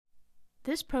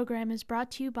This program is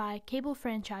brought to you by cable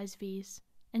franchise fees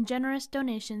and generous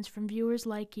donations from viewers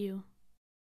like you.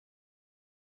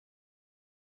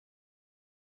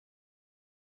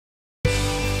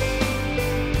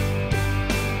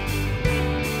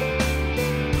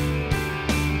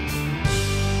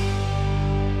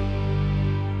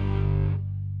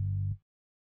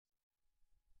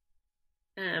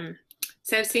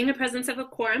 So seeing the presence of a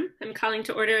quorum, I'm calling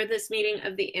to order this meeting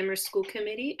of the Amherst School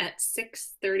Committee at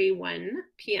 6:31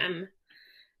 p.m.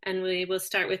 And we will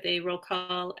start with a roll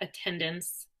call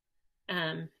attendance.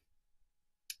 And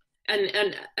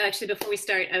actually, before we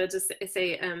start, I will just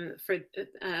say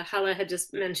Hala had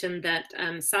just mentioned that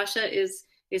Sasha is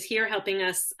here helping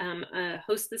us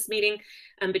host this meeting,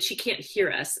 but she can't hear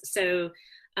us. So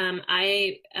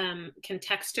I can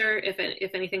text her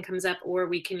if anything comes up, or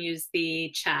we can use the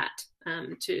chat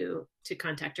to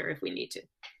contact her if we need to.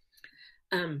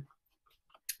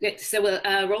 Okay, so we'll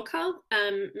roll call.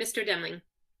 Mr. Demling.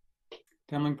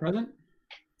 Demling present.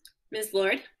 Ms.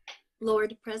 Lord.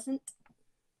 Lord present.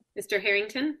 Mr.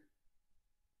 Harrington.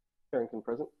 Harrington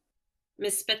present.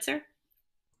 Ms. Spitzer.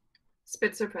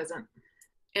 Spitzer present.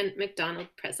 And McDonald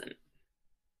present.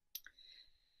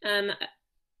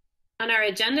 On our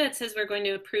agenda, it says we're going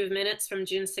to approve minutes from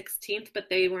June 16th, but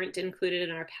they weren't included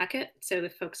in our packet. So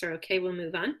if folks are okay, we'll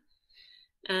move on.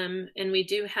 And we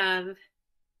do have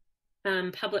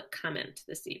public comment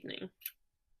this evening.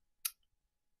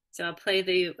 So I'll play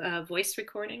the voice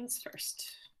recordings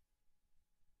first.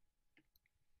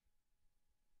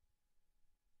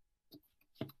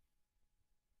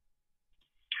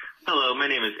 Hello, my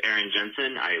name is Aaron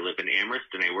Jensen. I live in Amherst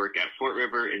and I work at Fort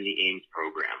River in the AIMS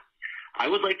program. I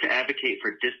would like to advocate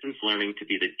for distance learning to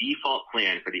be the default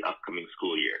plan for the upcoming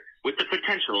school year, with the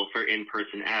potential for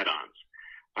in-person add-ons.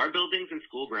 Our buildings and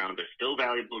school grounds are still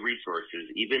valuable resources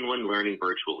even when learning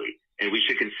virtually, and we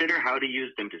should consider how to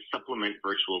use them to supplement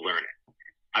virtual learning.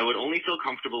 I would only feel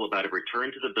comfortable about a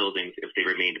return to the buildings if they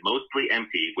remained mostly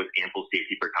empty with ample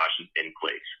safety precautions in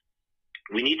place.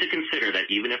 We need to consider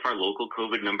that even if our local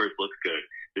COVID numbers look good,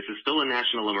 this is still a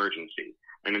national emergency.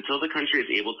 And until the country is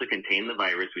able to contain the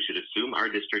virus, we should assume our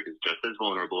district is just as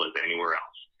vulnerable as anywhere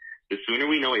else. The sooner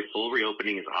we know a full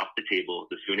reopening is off the table,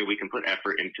 the sooner we can put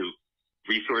effort into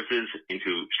resources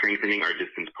into strengthening our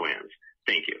distance plans.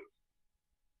 Thank you.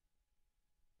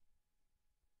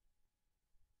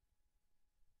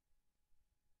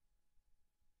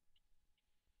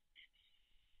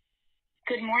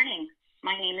 Good morning.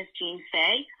 My name is Jean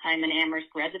Fay. I'm an Amherst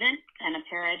resident and a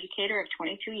paraeducator of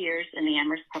 22 years in the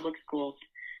Amherst Public Schools.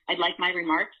 I'd like my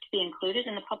remarks to be included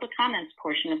in the public comments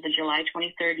portion of the July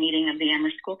 23rd meeting of the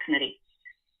Amherst School Committee.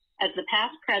 As the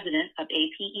past president of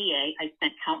APEA, I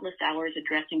spent countless hours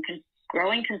addressing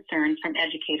growing concerns from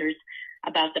educators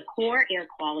about the poor air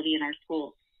quality in our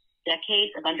schools.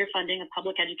 Decades of underfunding of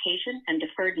public education and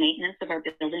deferred maintenance of our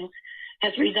buildings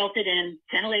has resulted in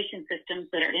ventilation systems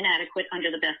that are inadequate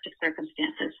under the best of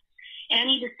circumstances.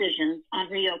 Any decisions on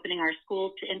reopening our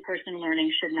schools to in-person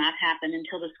learning should not happen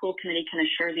until the school committee can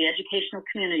assure the educational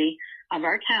community of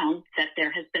our town that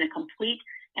there has been a complete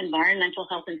environmental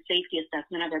health and safety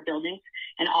assessment of our buildings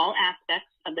and all aspects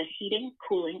of the heating,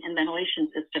 cooling, and ventilation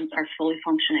systems are fully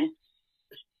functioning.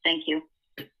 Thank you.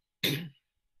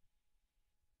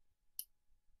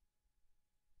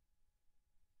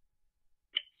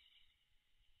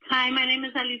 Hi, my name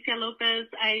is Alicia Lopez.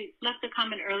 I left a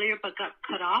comment earlier but got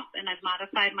cut off, and I've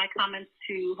modified my comments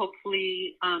to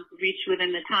hopefully reach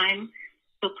within the time.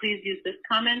 So please use this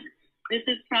comment. This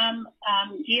is from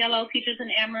ELL teachers in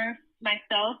Amherst,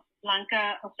 myself,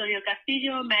 Blanca Osorio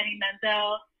Castillo, Maddie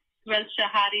Manzel, Rez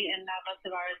Shahadi, and Nava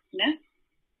Tavares-Smith.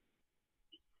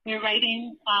 We're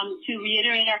writing to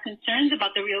reiterate our concerns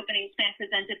about the reopening plan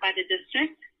presented by the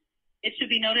district. It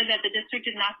should be noted that the district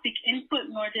did not seek input,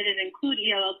 nor did it include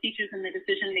ELL teachers in the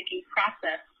decision-making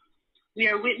process. We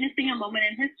are witnessing a moment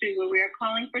in history where we are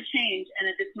calling for change and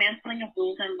a dismantling of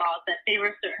rules and laws that favor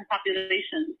certain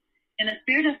populations. In a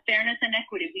spirit of fairness and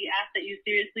equity, we ask that you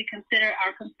seriously consider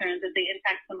our concerns as they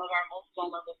impact some of our most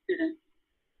vulnerable students.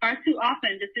 Far too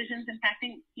often, decisions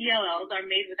impacting ELLs are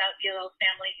made without ELL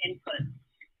family input.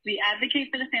 We advocate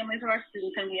for the families of our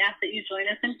students, and we ask that you join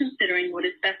us in considering what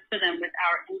is best for them with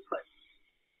our input.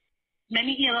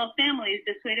 Many ELL families,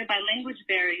 dissuaded by language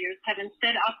barriers, have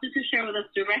instead opted to share with us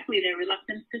directly their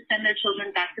reluctance to send their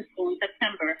children back to school in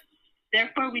September.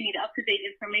 Therefore, we need up-to-date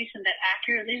information that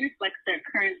accurately reflects their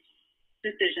current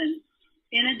decision.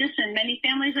 In addition, many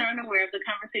families are unaware of the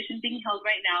conversation being held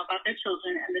right now about their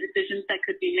children and the decisions that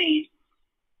could be made.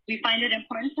 We find it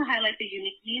important to highlight the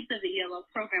unique needs of the ELL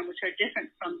program, which are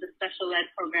different from the special ed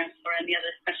programs or any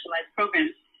other specialized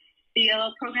programs. The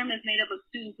ELL program is made up of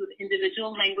students with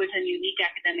individual language and unique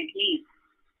academic needs.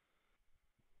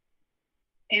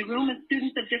 A room of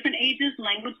students of different ages,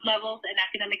 language levels, and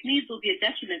academic needs will be a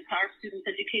detriment to our students'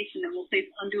 education and will place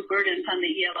undue burdens on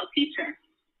the ELL teacher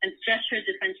and stretch her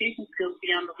differentiation skills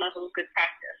beyond the level of good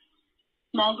practice.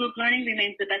 Small group learning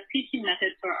remains the best teaching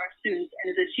method for our students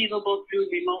and is achievable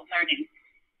through remote learning.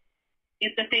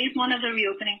 If the phase 1 of the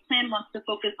reopening plan wants to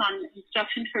focus on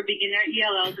instruction for beginner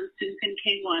ELLs and students in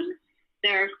K-1,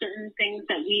 there are certain things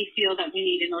that we feel that we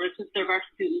need in order to serve our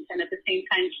students and at the same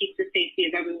time keep the safety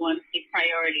of everyone a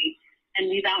priority.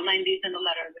 And we've outlined these in the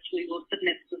letter, which we will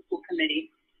submit to the school committee.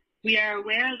 We are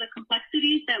aware of the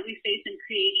complexities that we face in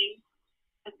creating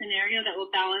a scenario that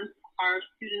will balance our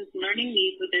students' learning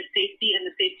needs with their safety and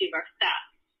the safety of our staff.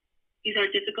 These are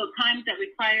difficult times that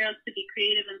require us to be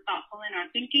creative and thoughtful in our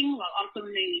thinking while also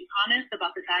remaining honest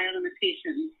about the dire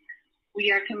limitations. We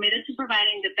are committed to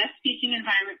providing the best teaching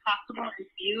environment possible in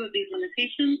view of these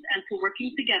limitations and to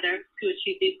working together to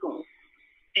achieve these goals.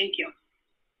 Thank you.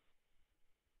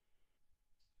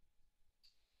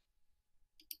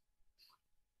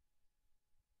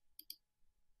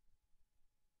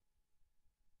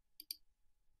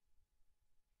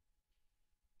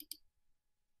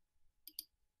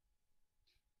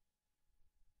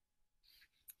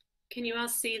 Can you all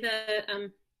see the,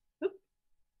 can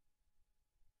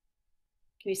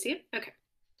you see it? Okay,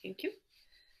 thank you.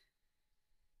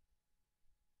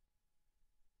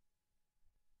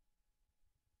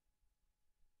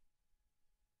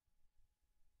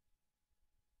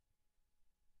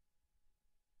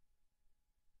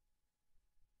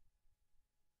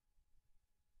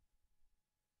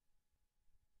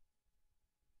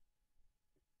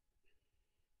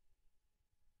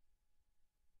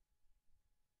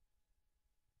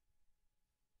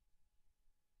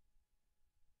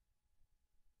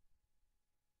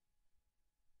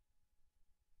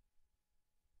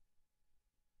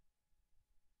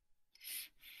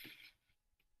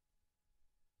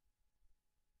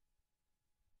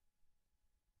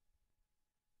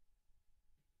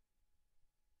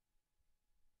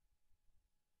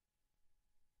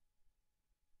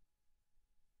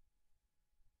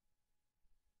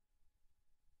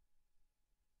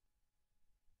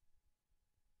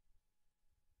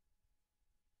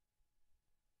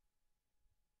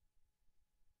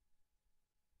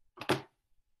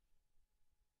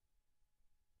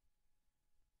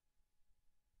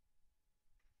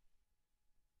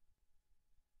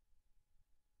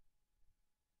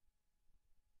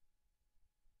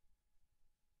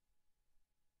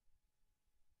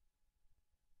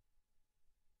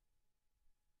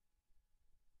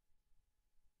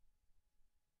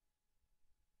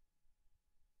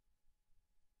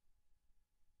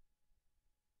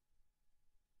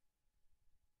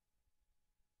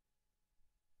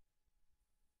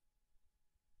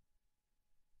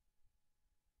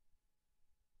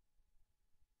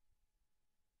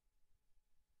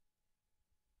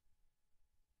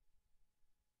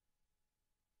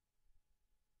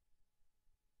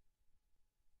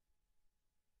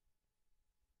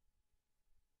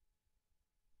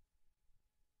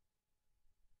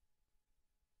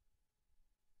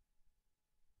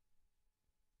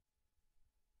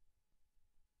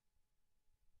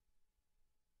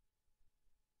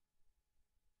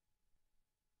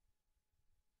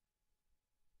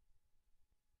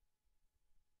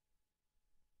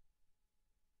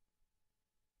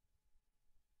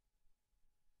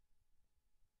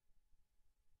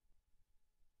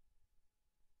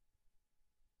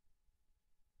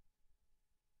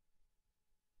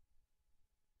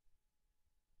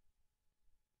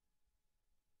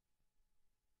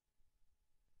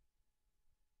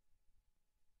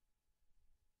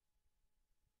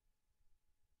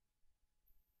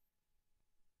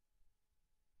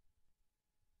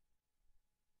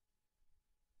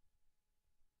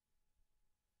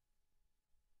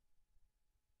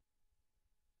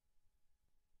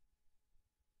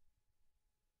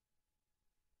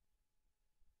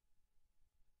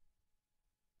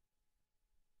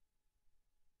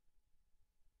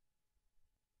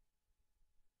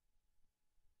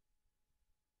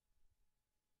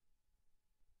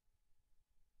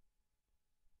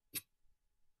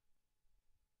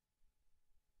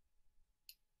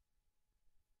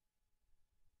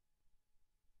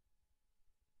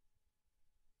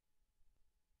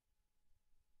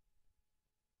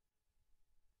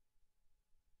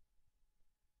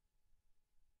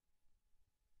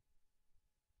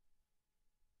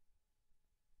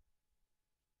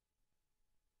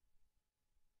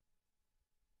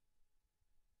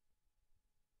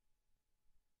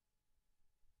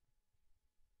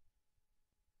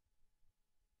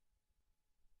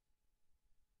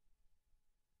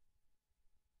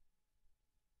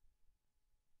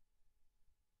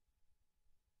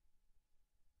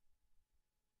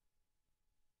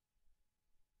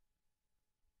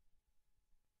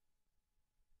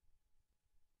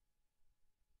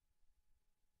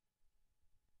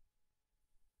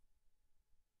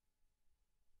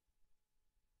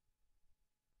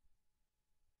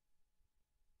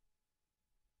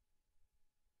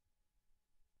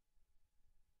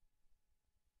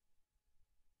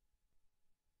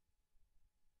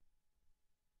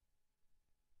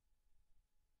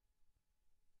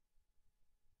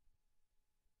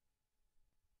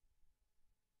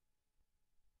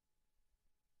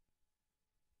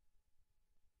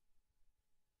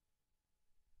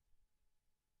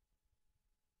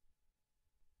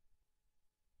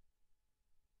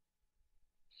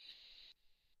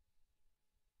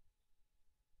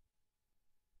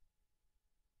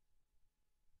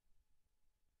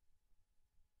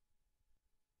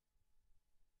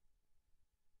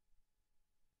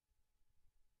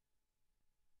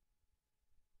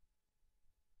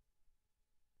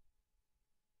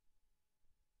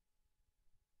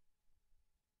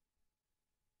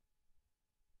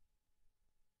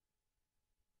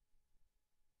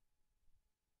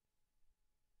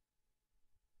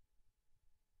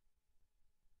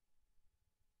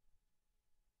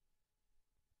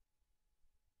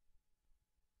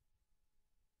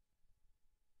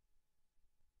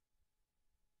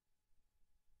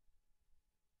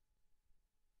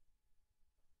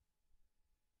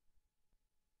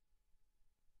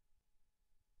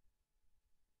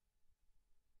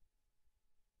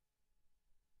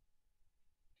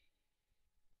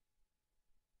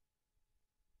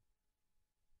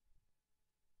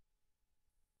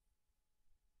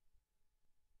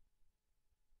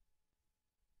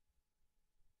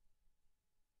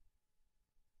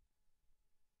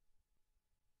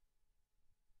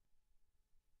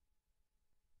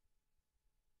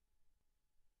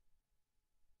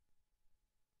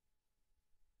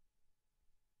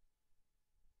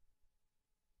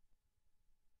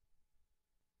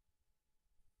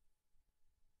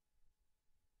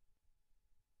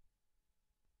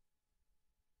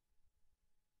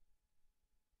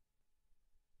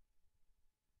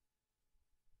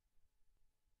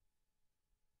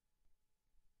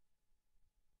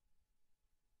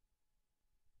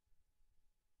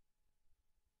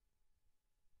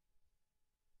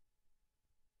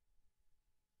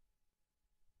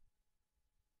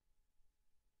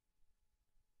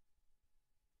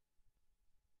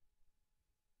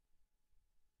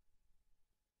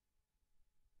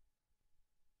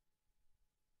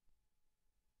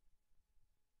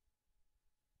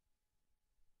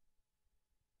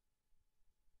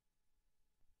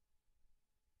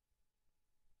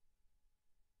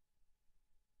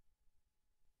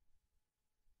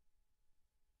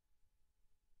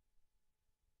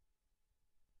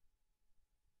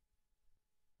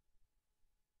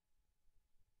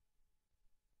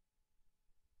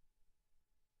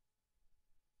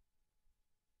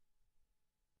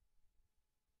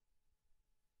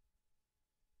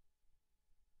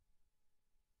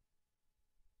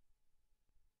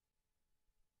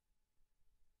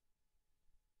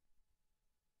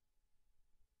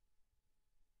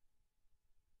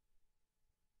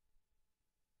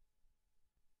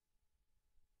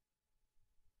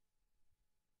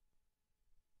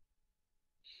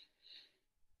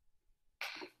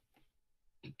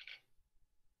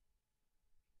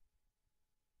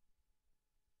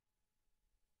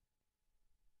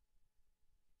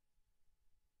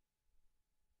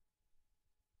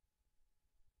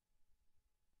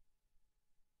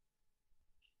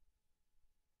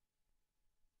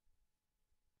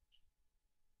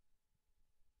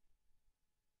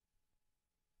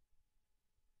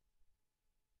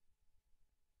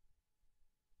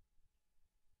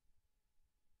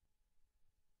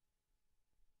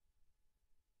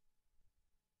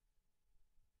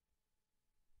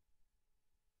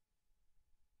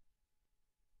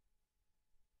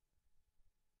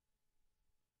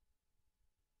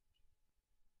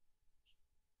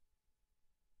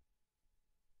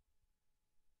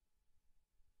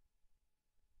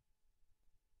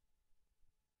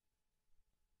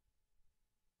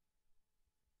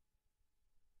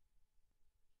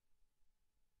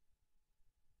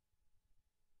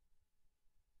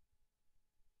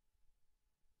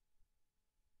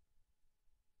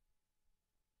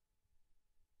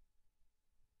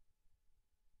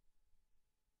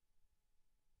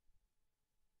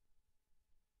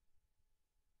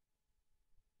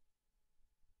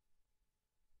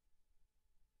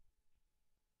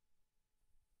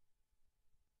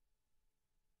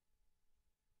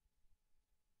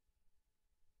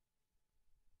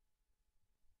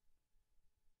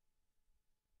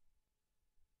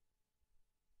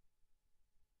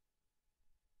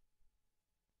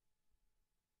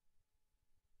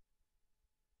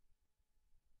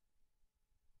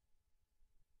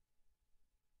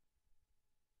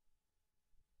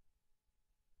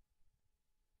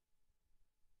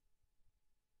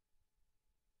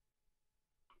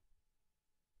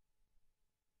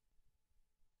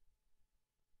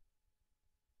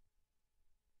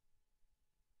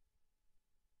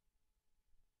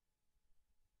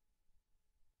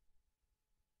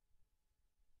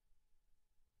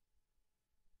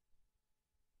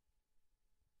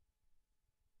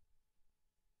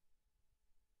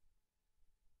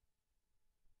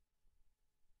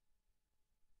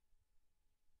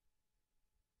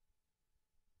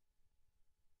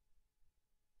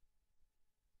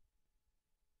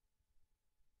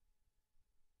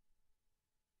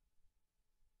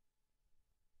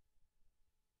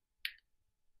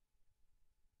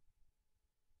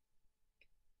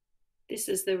 This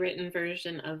is the written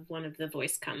version of one of the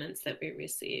voice comments that we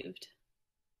received.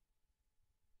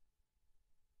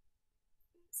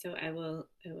 So I will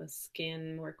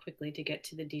scan more quickly to get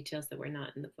to the details that were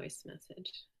not in the voice message.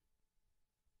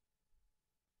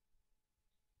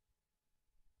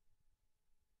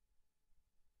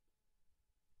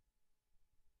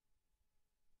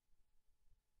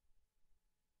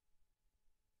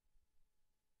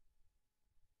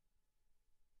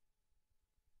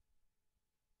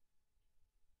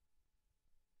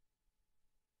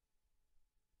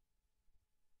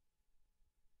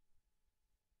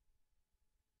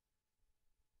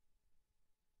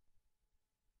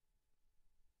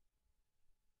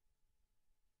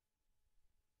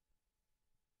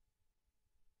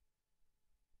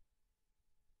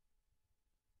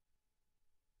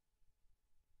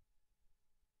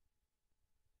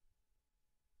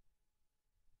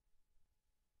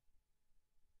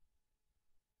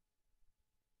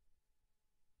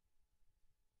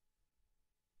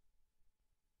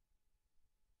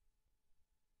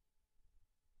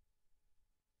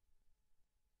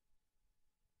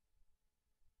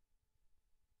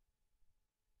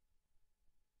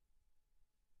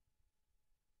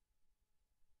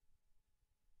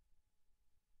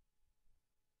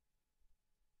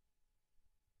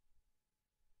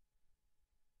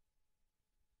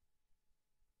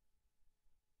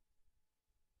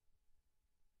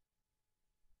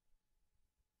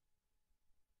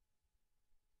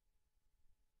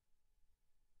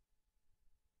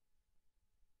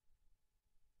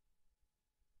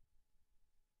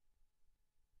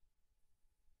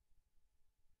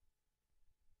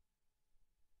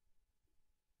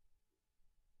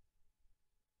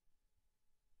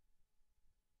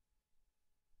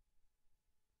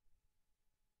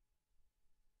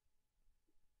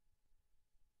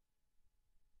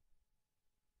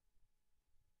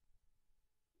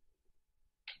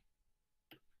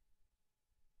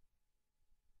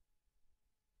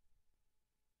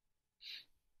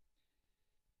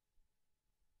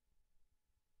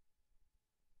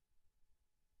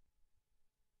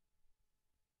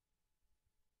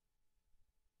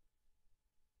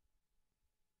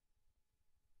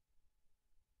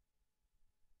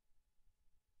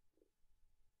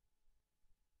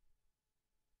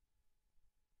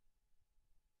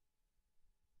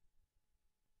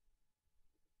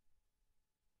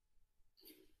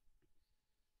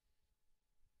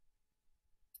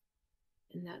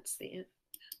 And that's the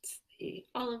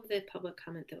all of the public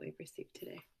comment that we've received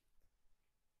today.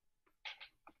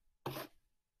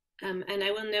 And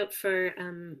I will note for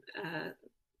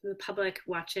the public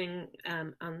watching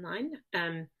online,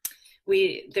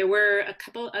 there were a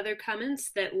couple other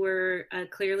comments that were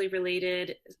clearly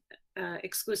related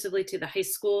exclusively to the high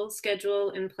school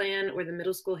schedule and plan, or the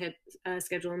middle school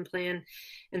schedule and plan.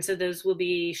 And so those will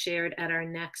be shared at our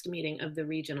next meeting of the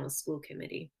regional school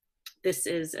committee. This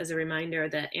is, as a reminder,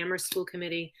 the Amherst School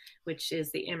Committee, which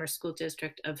is the Amherst School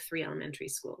District of 3 elementary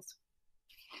schools.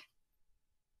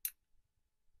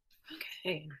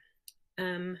 Okay,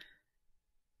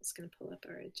 just going to pull up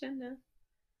our agenda.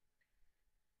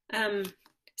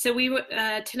 So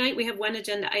tonight we have one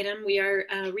agenda item. We are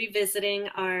revisiting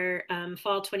our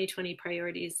fall 2020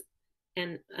 priorities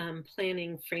and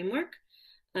planning framework,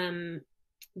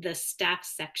 the staff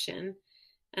section.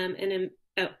 Mr.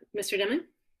 Deming?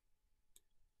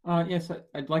 Yes,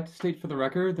 I'd like to state for the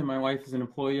record that my wife is an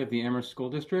employee of the Amherst School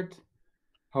District.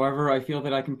 However, I feel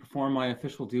that I can perform my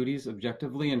official duties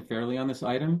objectively and fairly on this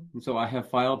item, and so I have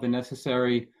filed the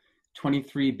necessary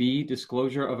 23B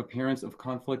disclosure of appearance of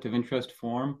conflict of interest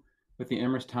form with the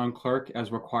Amherst Town Clerk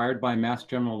as required by Mass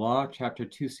General Law, Chapter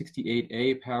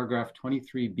 268A, Paragraph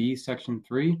 23B, Section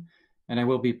 3, and I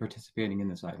will be participating in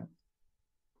this item.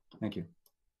 Thank you.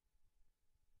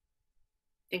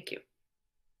 Thank you.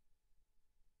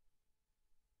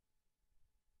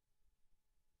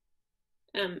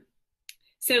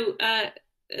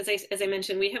 As I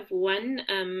mentioned, we have one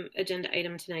agenda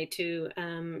item tonight to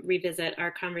revisit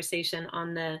our conversation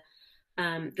on the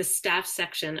staff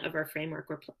section of our framework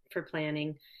for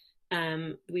planning.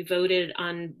 We voted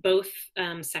on both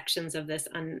sections of this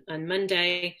on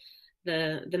Monday.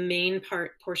 The main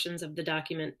portions of the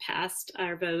document passed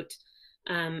our vote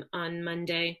on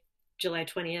Monday, July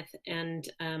 20th, and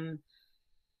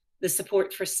the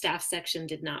support for staff section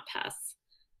did not pass.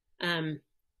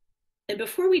 And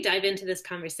before we dive into this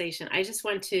conversation, I just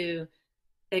want to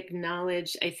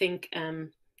acknowledge, I think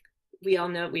we all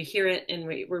know, we hear it and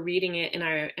we're reading it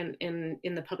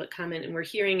in the public comment, and we're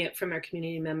hearing it from our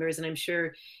community members. And I'm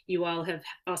sure you all have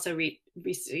also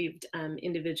received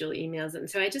individual emails. And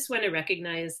so I just want to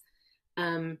recognize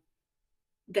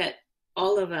that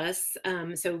all of us,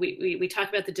 so we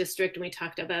talked about the district, and we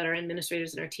talked about our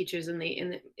administrators and our teachers, and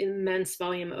the immense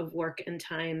volume of work and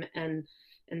time and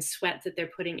sweat that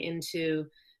they're putting into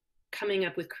coming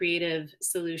up with creative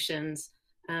solutions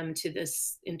to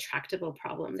this intractable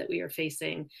problem that we are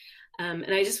facing.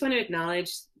 And I just want to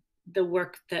acknowledge the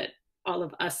work that all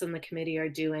of us on the committee are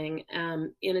doing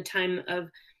in a time of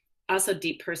also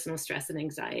deep personal stress and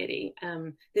anxiety.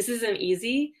 This isn't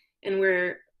easy, and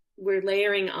we're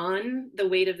layering on the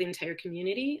weight of the entire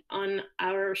community on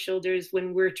our shoulders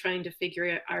when we're trying to figure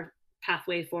out our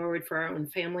pathway forward for our own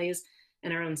families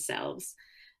and our own selves,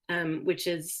 which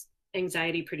is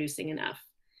anxiety producing enough.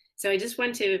 So I just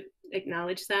want to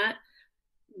acknowledge that.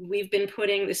 We've been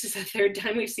this is the third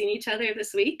time we've seen each other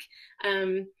this week.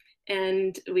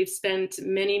 And we've spent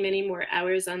many, many more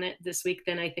hours on it this week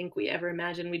than I think we ever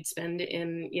imagined we'd spend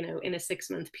in a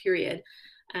 6-month period.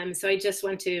 So I just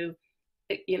want to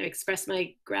express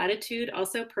my gratitude,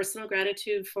 also personal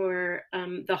gratitude for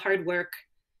the hard work,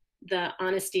 the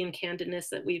honesty and candidness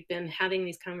that we've been having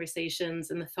these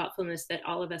conversations, and the thoughtfulness that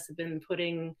all of us have been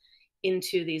putting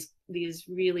into these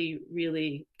really,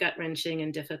 really gut-wrenching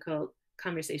and difficult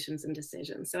conversations and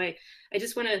decisions. So I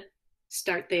just want to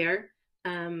start there,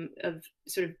 of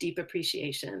sort of deep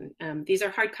appreciation. These are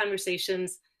hard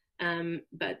conversations,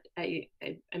 but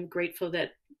I'm grateful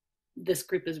that this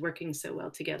group is working so well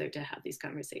together to have these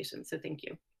conversations. So thank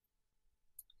you.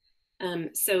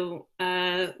 So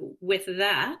with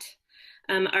that,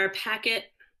 our packet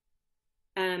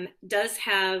does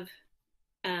have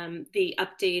the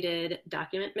updated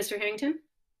document. Mr. Harrington?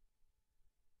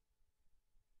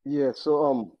 Yeah,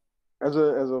 so as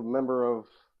a member of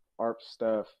ARP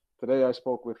staff, today I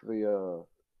spoke with the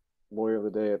lawyer of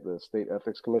the day at the State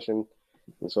Ethics Commission,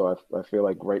 and so I feel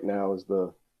like right now is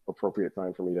the appropriate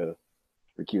time for me to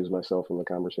recuse myself from the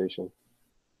conversation.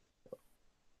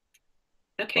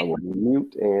 Okay. I will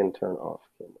mute and turn off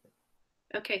camera.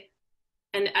 Okay.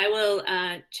 And I will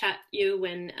chat you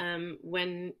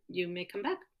when you may come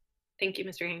back. Thank you,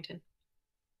 Mr. Harrington.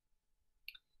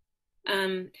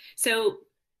 So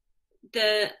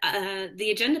the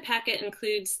agenda packet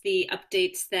includes the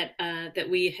updates that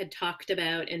we had talked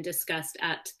about and discussed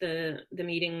at the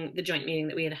joint meeting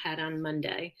that we had on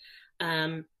Monday.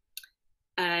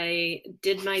 I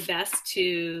did my best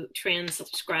to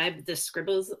transcribe the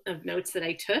scribbles of notes that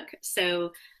I took.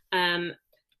 So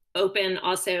open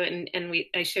also, and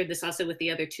I shared this also with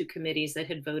the other two committees that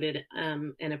had voted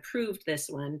and approved this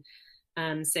one.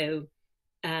 I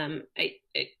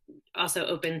also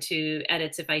open to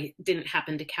edits if I didn't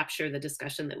happen to capture the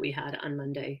discussion that we had on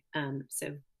Monday.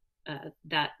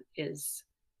 That is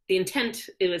the intent.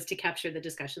 It was to capture the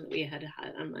discussion that we had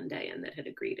on Monday and that had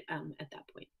agreed at that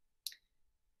point.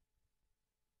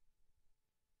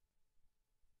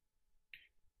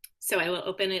 So I will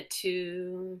open it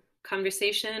to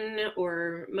conversation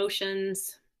or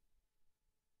motions.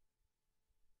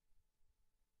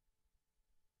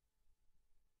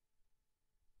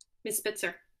 Ms.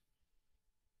 Spitzer.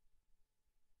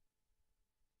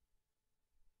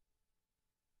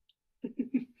 All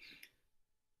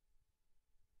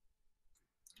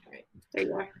right. There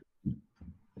you are.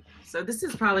 So this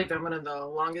has probably been one of the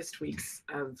longest weeks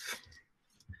of,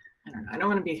 I don't know, I don't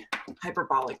want to be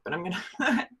hyperbolic, but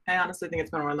I honestly think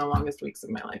it's been one of the longest weeks of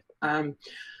my life.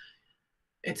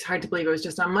 It's hard to believe it was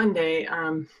just on Monday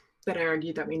that I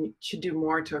argued that we should do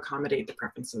more to accommodate the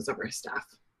preferences of our staff.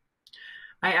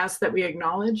 I ask that we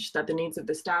acknowledge that the needs of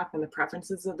the staff and the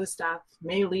preferences of the staff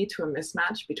may lead to a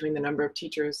mismatch between the number of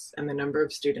teachers and the number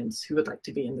of students who would like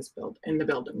to be in the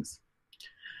buildings.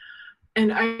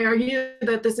 And I argue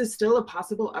that this is still a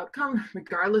possible outcome,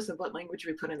 regardless of what language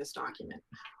we put in this document.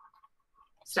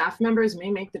 Staff members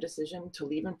may make the decision to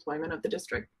leave employment of the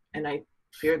district, and I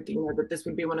feared that this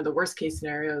would be one of the worst case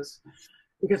scenarios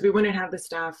because we wouldn't have the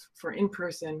staff for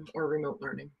in-person or remote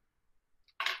learning.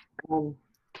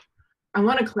 I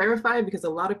want to clarify because a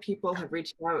lot of people have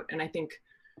reached out and I think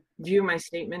view my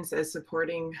statements as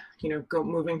supporting,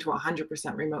 moving to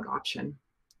 100% remote option.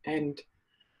 And,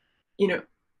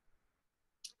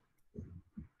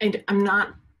 and I'm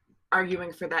not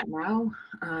arguing for that now.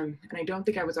 And I don't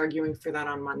think I was arguing for that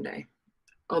on Monday,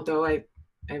 although I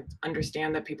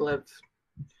understand that people have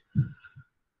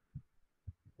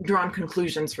drawn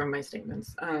conclusions from my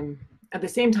statements. At the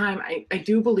same time, I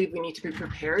do believe we need to be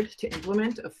prepared to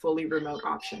implement a fully remote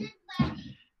option.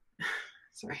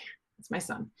 Sorry, it's my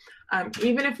son.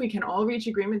 Even if we can all reach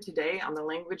agreement today on the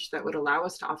language that would allow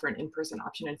us to offer an in-person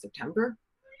option in September,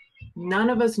 none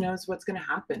of us knows what's going to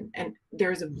happen. And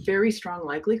there's a very strong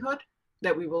likelihood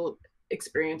that we will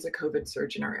experience a COVID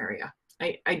surge in our area.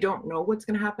 I don't know what's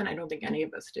going to happen. I don't think any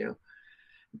of us do.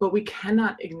 but we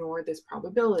cannot ignore this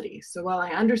probability. So while I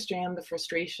understand the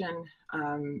frustration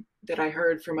that I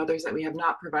heard from others that we have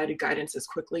not provided guidance as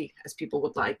quickly as people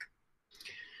would like,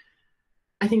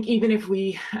 I think even if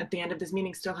we, at the end of this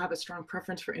meeting, still have a strong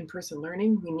preference for in-person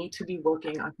learning, we need to be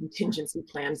working on contingency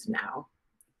plans now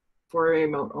for a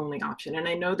remote-only option. And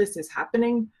I know this is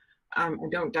happening. I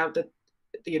don't doubt that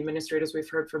the administrators we've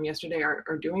heard from yesterday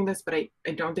are doing this, but I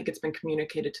don't think it's been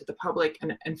communicated to the public.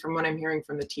 And from what I'm hearing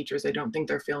from the teachers, I don't think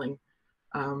they're feeling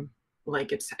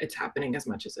like it's happening as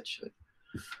much as it should.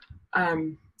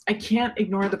 I can't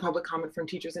ignore the public comment from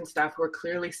teachers and staff who are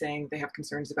clearly saying they have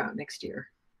concerns about next year.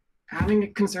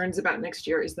 Having concerns about next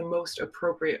year is the most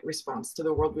appropriate response to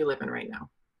the world we live in right now.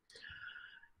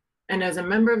 And as a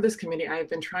member of this committee, I have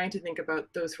been trying to think about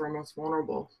those who are most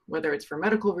vulnerable, whether it's for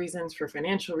medical reasons, for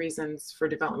financial reasons, for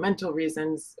developmental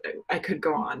reasons. I could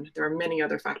go on. There are many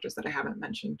other factors that I haven't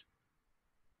mentioned.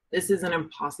 This is an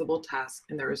impossible task,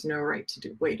 and there is no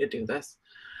way to do this.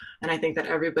 And I think that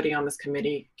everybody on this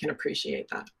committee can appreciate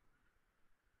that.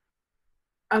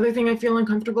 Other thing I feel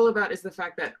uncomfortable about is the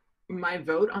fact that my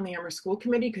vote on the Amherst School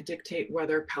Committee could dictate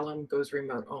whether Pelham goes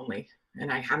remote only.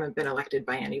 And I haven't been elected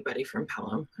by anybody from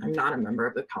Pelham. I'm not a member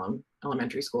of the Pelham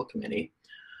Elementary School Committee.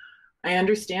 I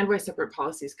understand why separate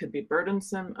policies could be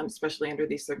burdensome, especially under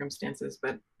these circumstances,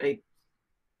 but I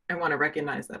want to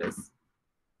recognize that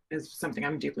as something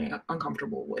I'm deeply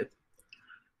uncomfortable with.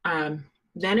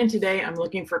 Then and today, I'm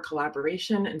looking for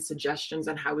collaboration and suggestions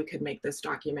on how we could make this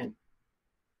document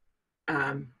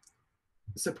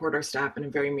support our staff in a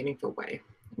very meaningful way.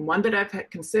 One that I've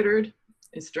considered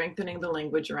is strengthening the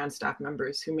language around staff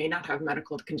members who may not have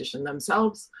medical condition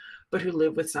themselves, but who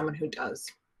live with someone who does.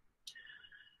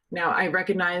 Now, I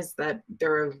recognize that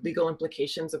there are legal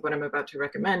implications of what I'm about to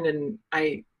recommend, and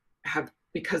I have,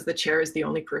 because the chair is the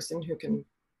only person who can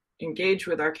engage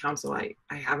with our council, I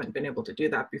haven't been able to do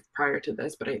that prior to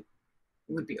this, but I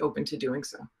would be open to doing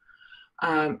so.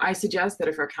 I suggest that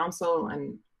if our council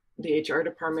and the HR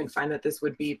department find that this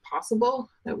would be possible,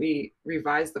 that we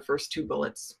revise the first two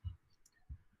bullets.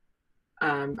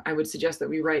 I would suggest that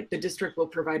we write, the district will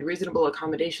provide reasonable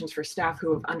accommodations for staff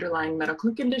who have underlying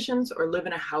medical conditions or live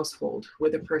in a household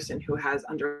with a person who has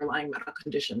underlying medical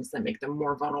conditions that make them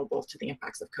more vulnerable to the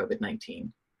impacts of COVID-19.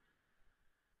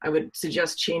 I would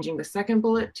suggest changing the second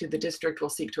bullet to, the district will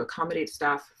seek to accommodate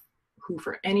staff who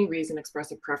for any reason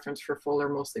express a preference for full or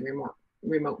mostly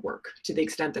remote work, to the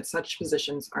extent that such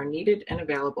positions are needed and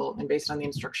available and based on the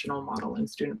instructional model and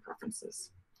student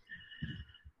preferences.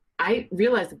 I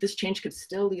realize that this change could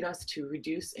still lead us to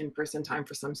reduce in-person time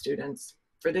for some students.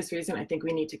 For this reason, I think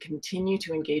we need to continue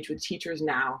to engage with teachers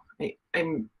now.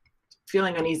 I'm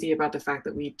feeling uneasy about the fact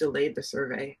that we delayed the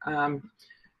survey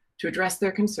to address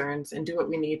their concerns and do what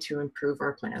we need to improve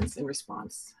our plans in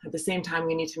response. At the same time,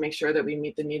 we need to make sure that we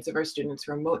meet the needs of our students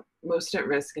who are most at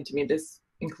risk, and to me, this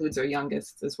includes our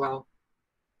youngest as well.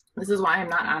 This is why I'm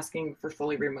not asking for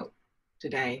fully remote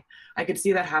today. I could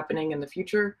see that happening in the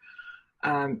future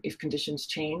if conditions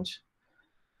change.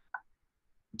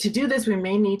 To do this, we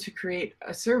may need to create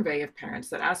a survey of parents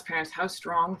that asks parents how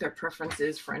strong their preference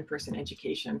is for in-person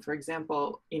education. For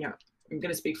example, I'm going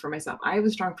to speak for myself. I have a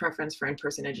strong preference for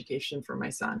in-person education for my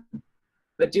son,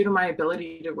 but due to my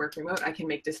ability to work remote, I can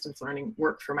make distance learning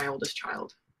work for my oldest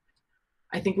child.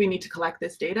 I think we need to collect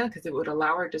this data because it would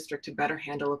allow our district to better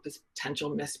handle a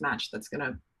potential mismatch that's going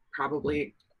to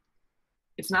probably,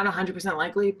 it's not 100%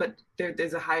 likely, but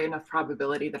there's a high enough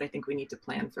probability that I think we need to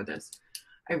plan for this.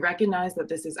 I recognize that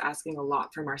this is asking a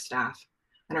lot from our staff,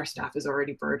 and our staff is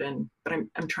already burdened, but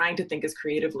I'm trying to think as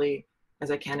creatively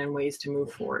as I can in ways to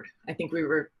move forward. I think we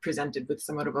were presented with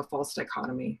somewhat of a false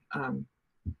dichotomy on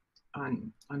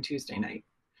Tuesday night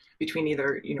between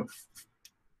either,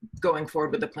 going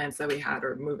forward with the plans that we had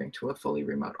or moving to a fully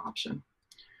remote option.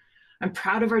 I'm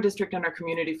proud of our district and our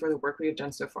community for the work we have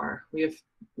done so far. We have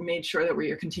made sure that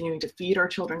we are continuing to feed our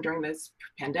children during this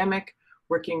pandemic,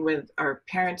 working with our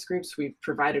parents groups. We've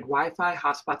provided Wi-Fi,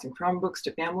 hotspots, and Chromebooks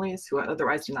to families who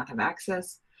otherwise do not have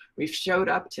access. We've showed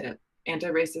up to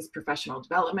anti-racist professional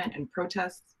development and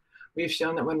protests. We've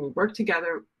shown that when we work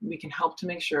together, we can help to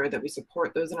make sure that we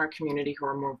support those in our community who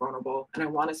are more vulnerable. And I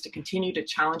want us to continue to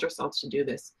challenge ourselves to do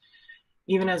this,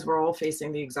 even as we're all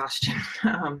facing the exhaustion.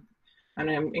 And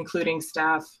I'm including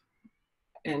staff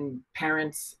and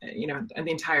parents, and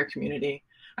the entire community.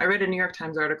 I read a New York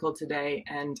Times article today,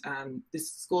 and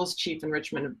this school's chief in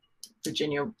Richmond,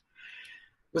 Virginia,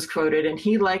 was quoted, and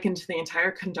he likened the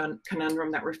entire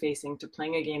conundrum that we're facing to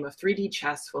playing a game of 3D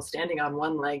chess while standing on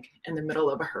one leg in the middle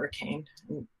of a hurricane.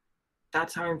 And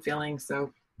that's how I'm feeling.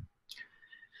 So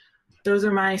those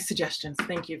are my suggestions.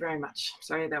 Thank you very much.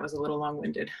 Sorry that was a little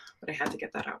long-winded, but I had to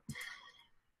get that out.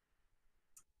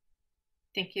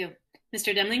 Thank you.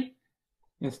 Mr. Demling?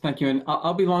 Yes, thank you. And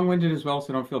I'll be long-winded as well,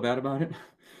 so don't feel bad about it.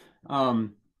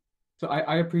 So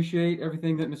I appreciate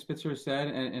everything that Ms. Spitzer said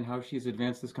and how she's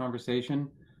advanced this conversation.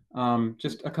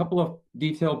 Just a couple of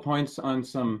detailed points on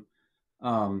some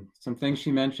things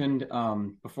she mentioned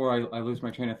before I lose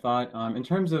my train of thought. In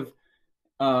terms of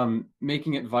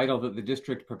making it vital that the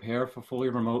district prepare for fully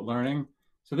remote learning.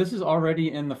 So this is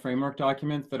already in the framework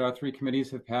document that our 3 committees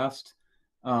have passed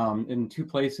in 2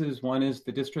 places. One is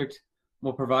the district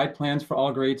will provide plans for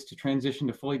all grades to transition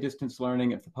to fully distance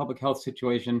learning if the public health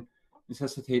situation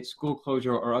necessitates school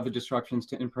closure or other disruptions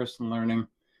to in-person learning.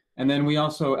 And then we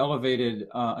also elevated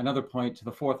another point to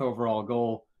the 4th overall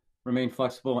goal, remain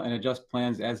flexible and adjust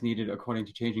plans as needed according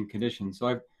to changing conditions. So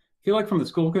I feel like from the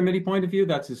school committee point of view,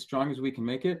 that's as strong as we can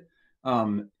make it.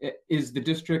 Is the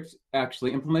district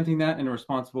actually implementing that in a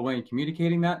responsible way and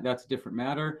communicating that? That's a different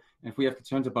matter. And if we have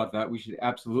concerns about that, we should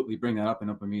absolutely bring that up in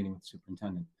open meeting with the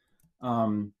superintendent.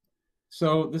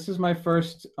 So this is my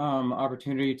first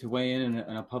opportunity to weigh in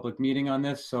a public meeting on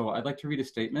this. So I'd like to read a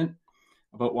statement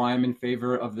about why I'm in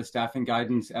favor of the staffing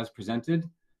guidance as presented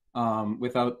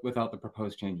without the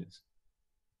proposed changes.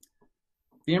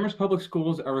 The Amherst Public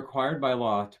Schools are required by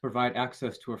law to provide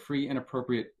access to a free and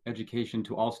appropriate education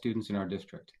to all students in our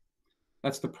district.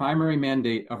 That's the primary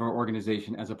mandate of our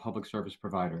organization as a public service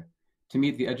provider, to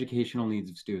meet the educational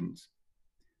needs of students.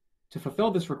 To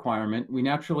fulfill this requirement, we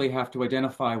naturally have to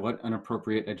identify what an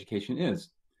appropriate education is.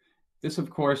 This, of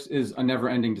course, is a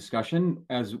never-ending discussion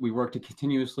as we work to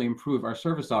continuously improve our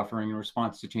service offering in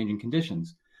response to changing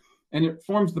conditions. And it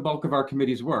forms the bulk of our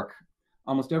committee's work.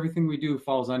 Almost everything we do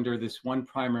falls under this one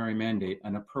primary mandate,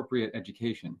 an appropriate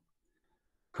education.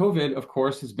 COVID, of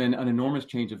course, has been an enormous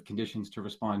change of conditions to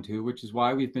respond to, which is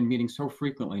why we've been meeting so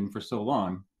frequently and for so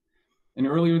long. And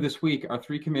earlier this week, our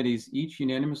 3 committees each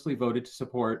unanimously voted to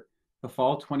support the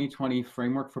Fall 2020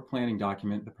 Framework for Planning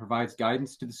document that provides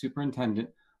guidance to the superintendent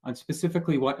on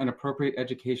specifically what an appropriate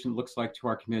education looks like to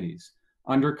our committees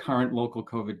under current local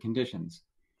COVID conditions,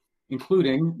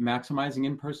 including maximizing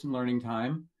in-person learning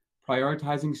time,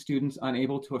 prioritizing students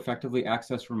unable to effectively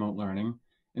access remote learning,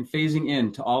 and phasing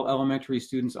in to all elementary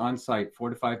students on site 4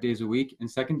 to 5 days a week and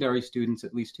secondary students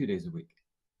at least 2 days a week.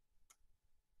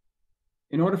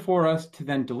 In order for us to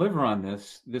then deliver on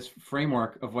this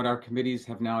framework of what our committees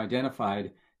have now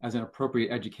identified as an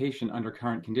appropriate education under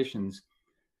current conditions,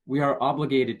 we are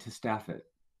obligated to staff it.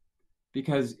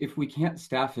 Because if we can't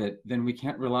staff it, then we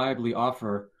can't reliably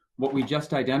offer what we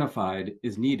just identified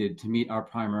is needed to meet our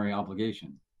primary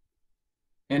obligation.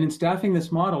 And in staffing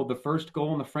this model, the first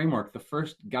goal in the framework, the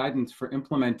first guidance for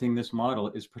implementing this model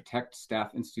is protect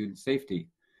staff and student safety.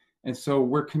 And so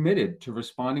we're committed to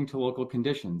responding to local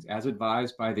conditions as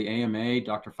advised by the AMA,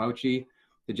 Dr. Fauci,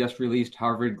 the just released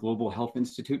Harvard Global Health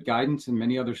Institute guidance, and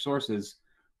many other sources.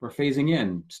 We're phasing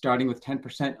in, starting with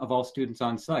 10% of all students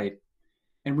on site.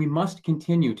 And we must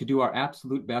continue to do our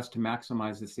absolute best to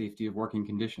maximize the safety of working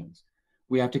conditions.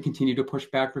 We have to continue to push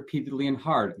back repeatedly and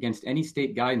hard against any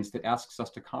state guidance that asks us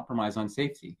to compromise on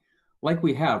safety. Like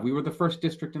we have, we were the first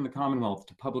district in the Commonwealth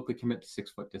to publicly commit to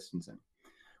 6-foot distancing.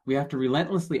 We have to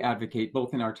relentlessly advocate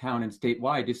both in our town and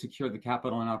statewide to secure the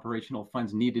capital and operational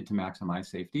funds needed to maximize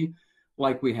safety.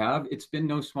 Like we have, it's been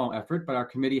no small effort, but our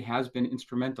committee has been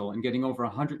instrumental in getting over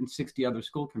 160 other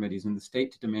school committees in the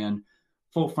state to demand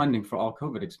full funding for all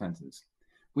COVID expenses.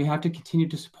 We have to continue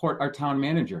to support our town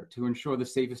manager to ensure the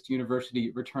safest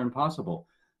university return possible,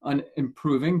 an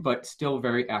improving but still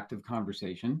very active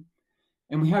conversation.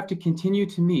 And we have to continue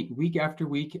to meet week after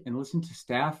week and listen to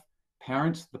staff,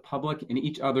 parents, the public, and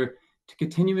each other to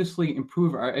continuously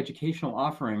improve our educational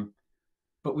offering.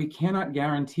 But we cannot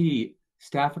guarantee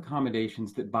staff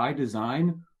accommodations that by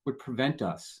design would prevent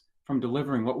us from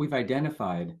delivering what we've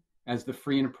identified as the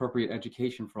free and appropriate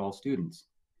education for all students.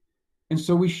 And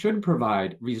so we should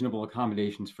provide reasonable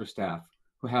accommodations for staff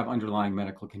who have underlying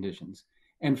medical conditions.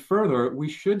 And further, we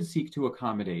should seek to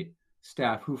accommodate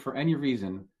staff who, for any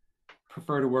reason,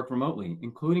 prefer to work remotely,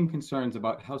 including concerns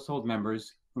about household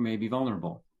members who may be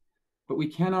vulnerable. But we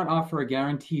cannot offer a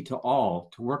guarantee to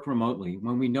all to work remotely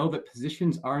when we know that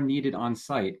positions are needed on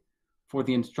site for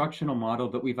the instructional model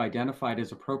that we've identified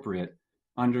as appropriate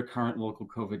under current local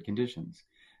COVID conditions.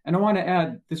 And I want to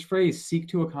add, this phrase, seek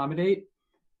to accommodate,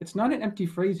 it's not an empty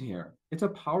phrase here. It's a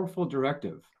powerful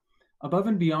directive. Above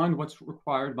and beyond what's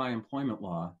required by employment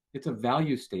law, it's a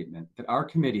value statement that our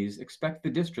committees expect the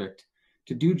district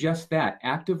to do just that,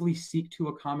 actively seek to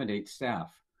accommodate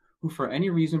staff who for any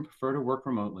reason prefer to work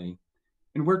remotely,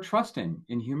 And we're trusting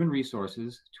in human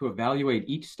resources to evaluate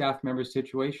each staff member's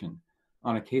situation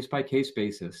on a case-by-case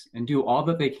basis and do all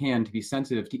that they can to be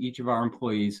sensitive to each of our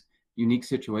employees' unique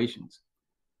situations.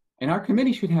 And our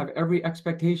committee should have every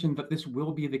expectation that this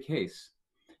will be the case.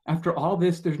 After all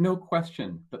this, there's no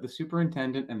question that the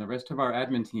superintendent and the rest of our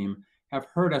admin team have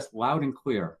heard us loud and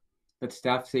clear that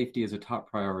staff safety is a top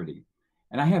priority.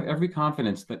 And I have every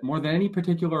confidence that more than any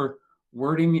particular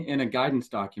wording in a guidance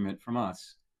document from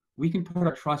us, we can put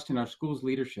our trust in our school's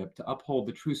leadership to uphold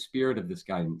the true spirit of this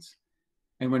guidance.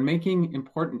 And when making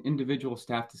important individual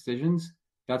staff decisions,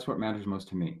 that's what matters most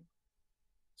to me.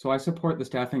 So I support the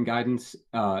staffing guidance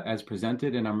as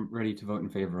presented, and I'm ready to vote in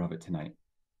favor of it tonight.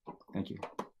 Thank you.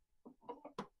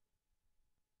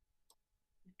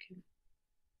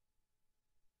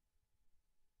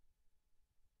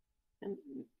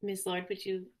 Ms. Lord,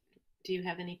 do you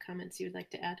have any comments you would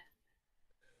like to add?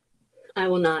 I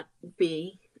will not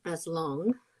be as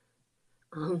long.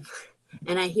 And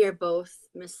I hear both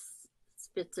Ms.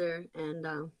 Spitzer and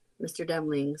Mr.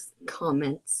 Demling's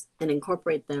comments and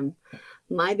incorporate them.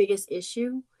 My biggest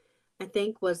issue, I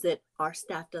think, was that our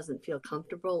staff doesn't feel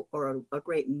comfortable, or a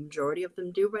great majority of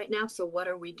them do right now. So what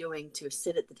are we doing to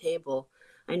sit at the table?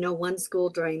 I know one school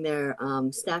during their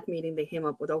staff meeting, they came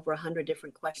up with over 100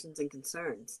 different questions and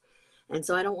concerns. And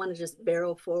so I don't want to just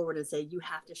barrel forward and say, you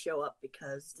have to show up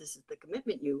because this is the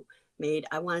commitment you made.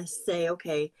 I want to say,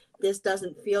 okay, this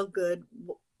doesn't feel good.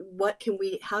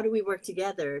 How do we work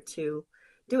together to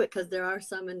do it? Because there are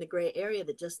some in the gray area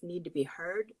that just need to be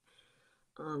heard.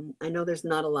 I know there's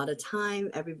not a lot of time.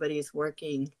 Everybody's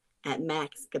working at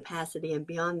max capacity and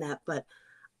beyond that, but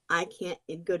I can't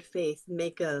in good faith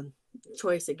make a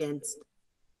choice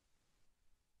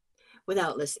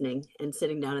without listening and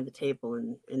sitting down at the table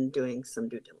and doing some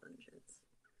due diligence.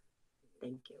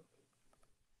 Thank you.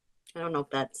 I don't know if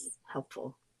that's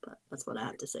helpful, but that's what I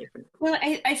have to say for now. Well,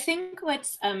 I think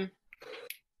what's I'd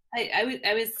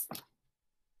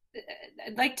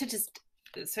like to just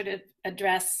sort of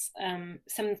address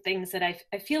some things that I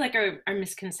feel like are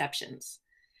misconceptions,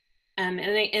 and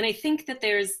I think that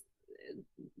there's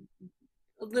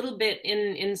a little bit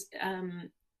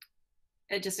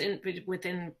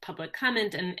within public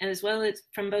comment and as well as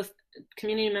from both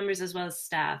community members as well as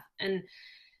staff. And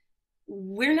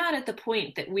we're not at the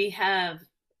point that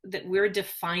we're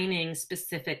defining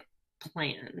specific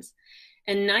plans,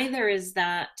 and neither is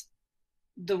that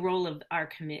the role of our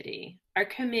committee. Our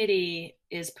committee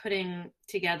is putting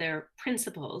together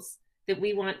principles that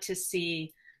we want to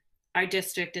see our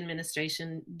district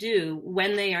administration do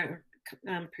when they are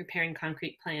preparing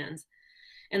concrete plans.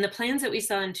 And the plans that we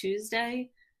saw on Tuesday,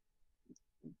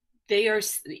 they are,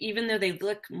 even though they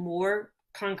look more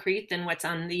concrete than what's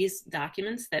on these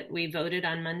documents that we voted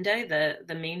on Monday,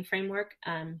 the main framework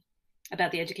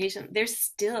about the education, there's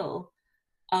still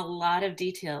a lot of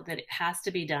detail that it has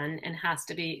to be done and has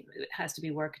to be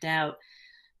worked out.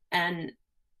 And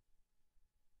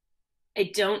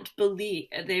I don't believe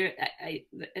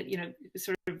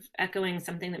sort of echoing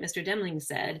something that Mr. Demling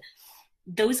said,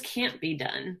 those can't be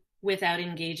done without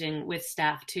engaging with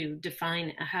staff to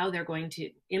define how they're going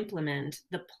to implement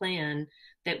the plan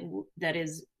that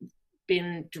has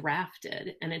been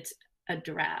drafted, and it's a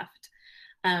draft.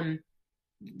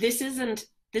 This isn't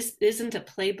a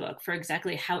playbook for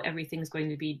exactly how everything's going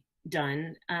to be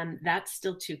done. That's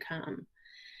still to come.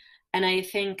 And I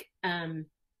think, and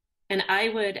I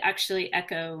would actually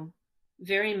echo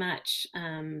very much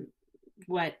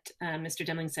what Mr.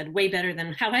 Demling said, way better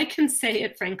than how I can say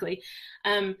it, frankly,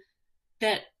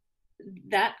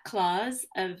 that clause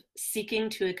of seeking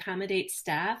to accommodate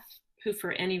staff who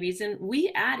for any reason,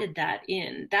 we added that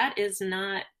in. That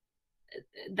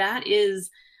is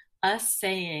us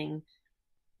saying,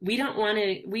 we don't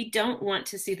want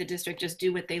to see the district just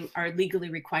do what they are legally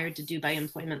required to do by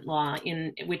employment law,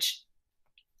 which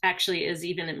actually is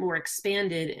even more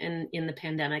expanded in the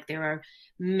pandemic. There are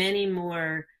many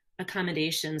more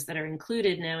accommodations that are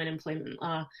included now in employment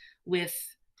law with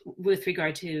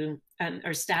regard to,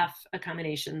 or staff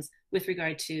accommodations with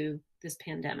regard to this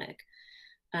pandemic.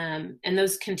 And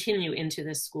those continue into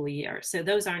this school year. So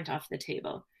those aren't off the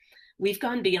table. We've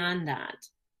gone beyond that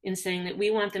in saying that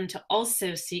we want them to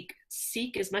also seek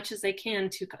as much as they can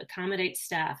to accommodate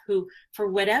staff who, for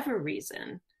whatever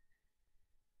reason,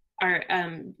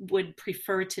 would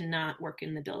prefer to not work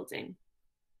in the building.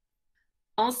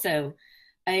 Also,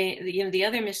 the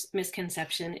other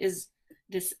misconception is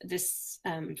this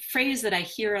phrase that I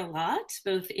hear a lot,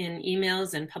 both in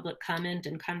emails and public comment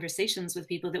and conversations with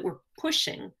people, that we're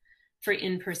pushing for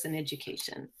in-person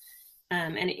education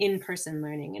and in-person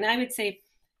learning. And I would say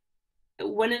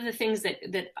one of the things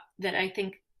that I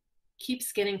think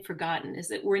keeps getting forgotten is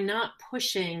that we're not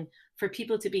pushing for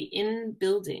people to be in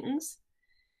buildings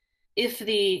if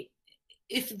the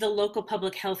local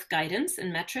public health guidance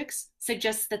and metrics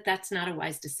suggests that that's not a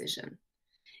wise decision.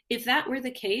 If that were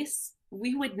the case,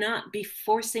 we would not be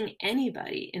forcing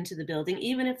anybody into the building,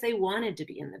 even if they wanted to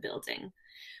be in the building.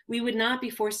 We would not be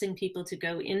forcing people to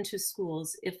go into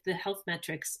schools if the health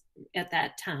metrics at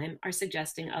that time are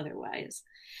suggesting otherwise.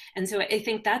 And so I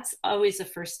think that's always the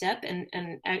first step. And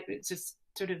just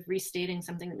sort of restating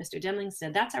something that Mr. Demling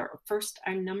said, that's our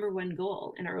number one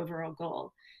goal, and our overall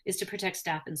goal is to protect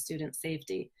staff and student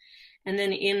safety. And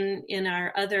then in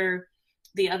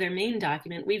the other main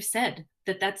document, we've said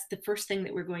that that's the first thing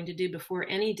that we're going to do before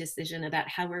any decision about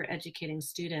how we're educating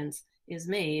students is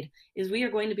made, is we are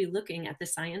going to be looking at the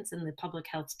science and the public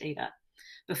health data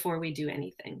before we do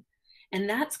anything. And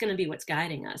that's going to be what's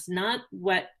guiding us, not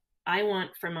what I want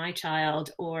for my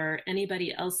child or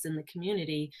anybody else in the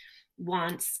community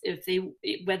wants,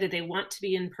 whether they want to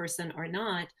be in person or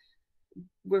not.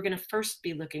 We're going to first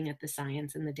be looking at the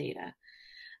science and the data.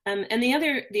 And the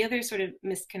other sort of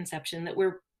misconception that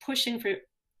we're pushing for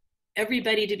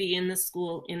everybody to be in the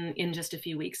school in just a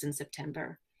few weeks in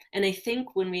September. And I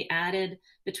think when we added,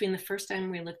 between the first time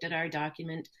we looked at our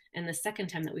document and the second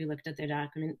time that we looked at their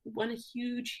document, one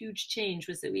huge change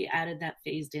was that we added that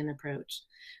phased in approach.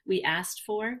 We asked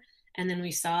for, and then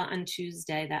we saw on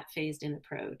Tuesday that phased in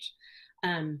approach.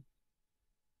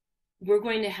 We're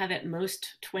going to have at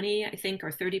most 20, I think,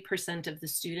 or 30% of the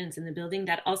students in the building.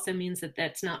 That also means that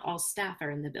that's not all staff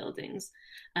are in the buildings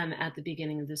at the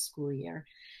beginning of the school year.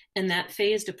 And that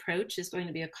phased approach is going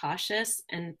to be a cautious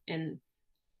and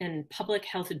public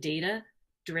health data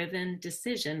driven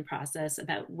decision process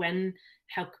about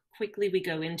how quickly we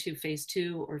go into phase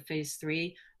 2 or phase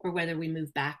 3, or whether we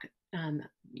move back.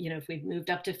 If we've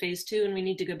moved up to phase 2 and we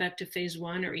need to go back to phase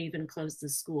 1 or even close the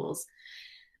schools.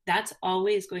 That's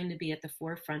always going to be at the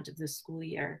forefront of the school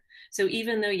year. So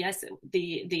even though, yes,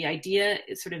 the idea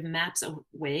sort of maps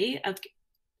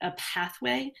a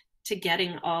pathway to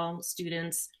getting all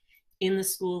students in the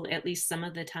school at least some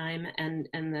of the time and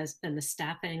the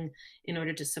staffing in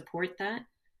order to support that,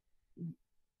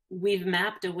 we've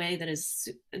mapped a way that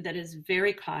is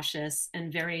very cautious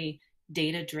and very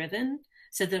data driven,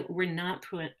 so that we're not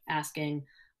asking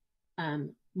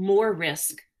more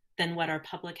risk than what our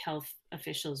public health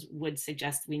officials would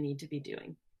suggest we need to be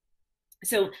doing.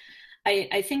 So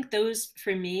I think those,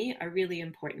 for me, are really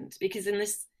important, because in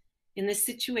this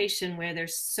situation where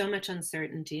there's so much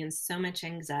uncertainty and so much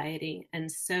anxiety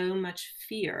and so much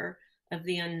fear of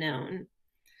the unknown,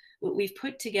 what we've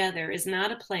put together is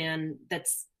not a plan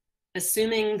that's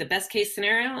assuming the best case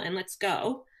scenario and let's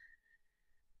go.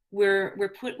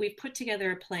 We've put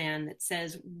together a plan that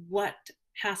says what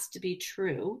has to be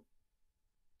true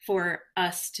for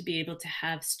us to be able to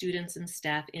have students and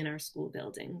staff in our school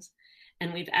buildings.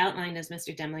 And we've outlined, as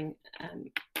Mr. Demling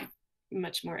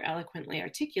much more eloquently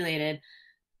articulated,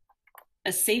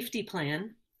 a safety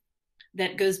plan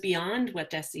that goes beyond what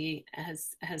DESE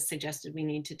has suggested we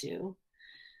need to do.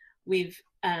 We've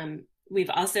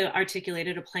also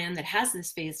articulated a plan that has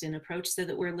this phased in approach so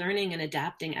that we're learning and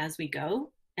adapting as we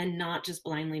go and not just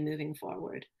blindly moving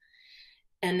forward.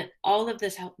 And all of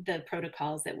the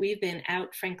protocols that we've been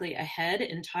out, frankly, ahead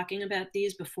in talking about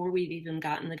these before we've even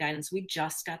gotten the guidance. We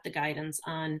just got the guidance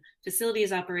on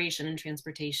facilities operation and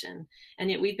transportation, and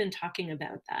yet we've been talking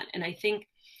about that. And I think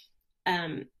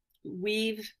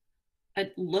we've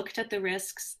looked at the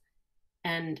risks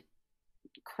and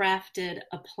crafted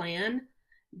a plan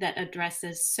that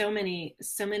addresses so many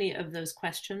of those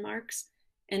question marks.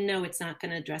 And no, it's not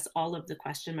going to address all of the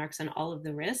question marks and all of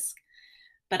the risk.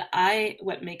 But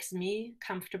what makes me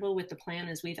comfortable with the plan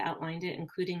as we've outlined it,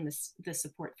 including the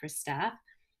support for staff,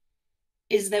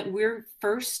 is that we're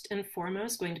first and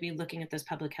foremost going to be looking at those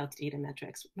public health data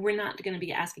metrics. We're not going to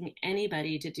be asking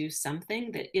anybody to do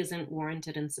something that isn't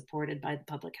warranted and supported by the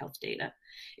public health data.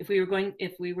 If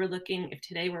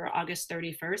today we're August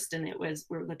 31st and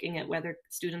we're looking at whether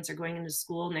students are going into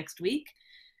school next week,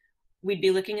 we'd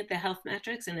be looking at the health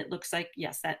metrics and it looks like,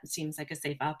 yes, that seems like a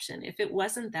safe option. If it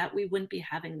wasn't that, we wouldn't be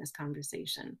having this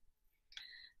conversation.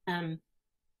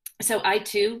 So I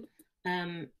too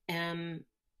am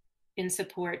in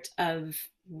support of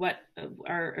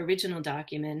our original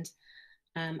document.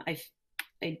 I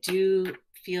do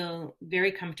feel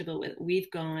very comfortable with,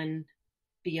 we've gone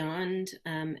beyond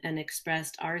and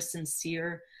expressed our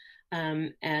sincere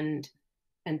and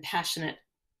passionate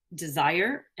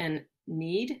desire and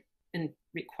need and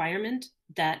requirement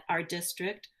that our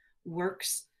district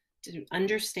works to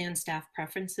understand staff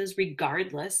preferences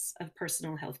regardless of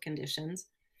personal health conditions,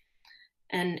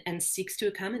 and seeks to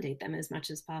accommodate them as much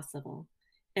as possible.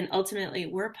 And ultimately,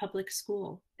 we're a public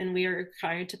school, and we are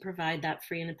required to provide that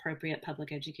free and appropriate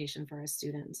public education for our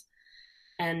students.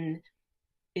 And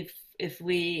if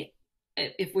we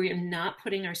are not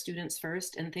putting our students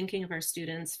first and thinking of our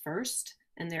students first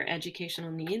and their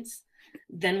educational needs,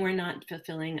 then we're not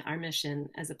fulfilling our mission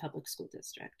as a public school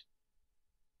district.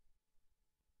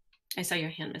 I saw your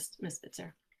hand, Ms.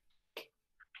 Spitzer.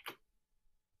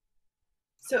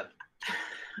 So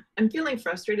I'm feeling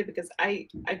frustrated because I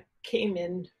came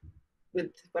in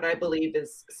with what I believe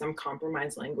is some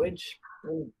compromise language.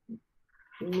 And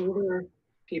neither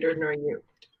Peter nor you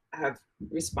have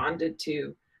responded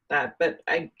to that. But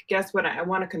I guess what I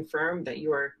want to confirm that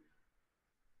you are,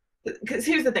 because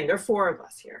here's the thing, there are 4 of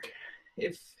us here.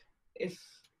 If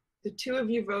the 2 of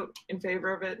you vote in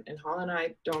favor of it and Hala and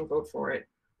I don't vote for it,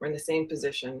 we're in the same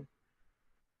position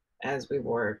as we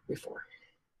were before.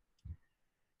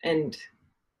 And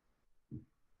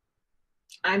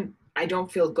I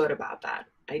don't feel good about that.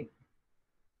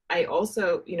 I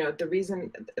also, you know, the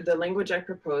reason, the language I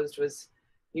proposed was,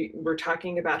 we're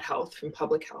talking about health and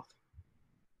public health.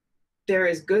 There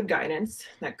is good guidance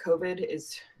that COVID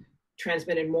is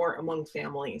transmitted more among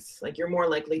families. Like, you're more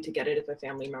likely to get it if a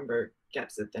family member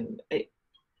gets it than,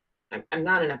 I'm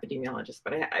not an epidemiologist,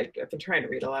 but I've been trying to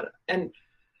read a lot. And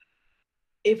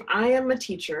if I am a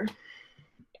teacher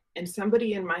and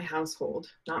somebody in my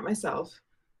household, not myself,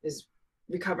 is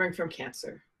recovering from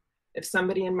cancer, if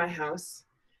somebody in my house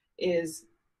is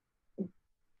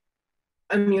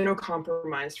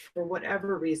immunocompromised for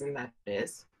whatever reason that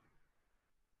is,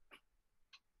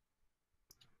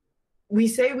 we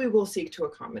say we will seek to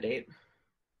accommodate,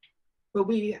 but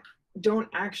we don't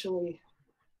actually.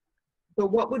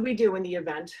 But what would we do in the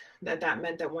event that that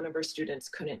meant that one of our students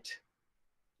couldn't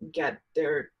get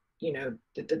their, you know,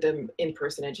 the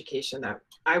in-person education that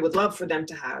I would love for them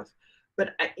to have?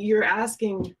 But you're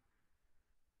asking,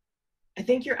 I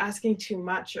think you're asking too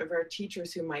much of our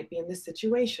teachers who might be in this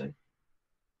situation.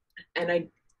 And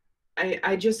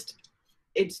I just,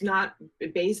 it's not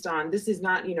based on, this is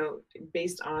not, you know,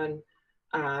 based on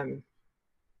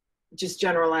just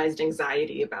generalized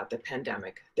anxiety about the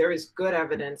pandemic. There is good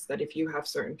evidence that if you have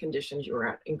certain conditions, you're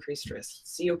at increased risk.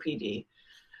 COPD,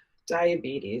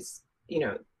 diabetes, you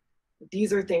know,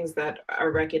 these are things that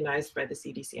are recognized by the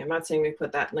CDC. I'm not saying we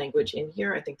put that language in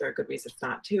here. I think there are good reasons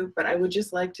not to, but I would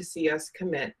just like to see us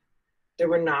commit that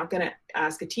we're not going to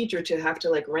ask a teacher to have to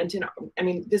like rent an, I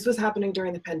mean, this was happening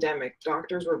during the pandemic.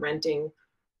 Doctors were renting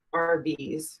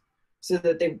RVs so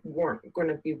that they weren't going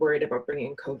to be worried about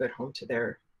bringing COVID home to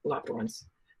their loved ones.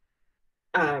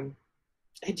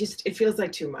 It feels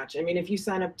like too much. I mean, if you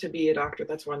sign up to be a doctor,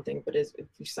 that's one thing, but if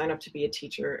you sign up to be a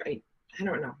teacher, I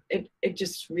don't know. It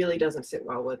just really doesn't sit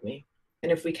well with me.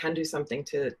 And if we can do something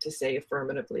to say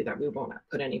affirmatively that we won't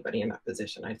put anybody in that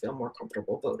position, I feel more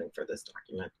comfortable voting for this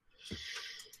document.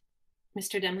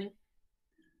 Mr. Demling?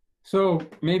 So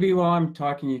maybe while I'm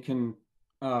talking, you can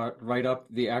write up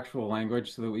the actual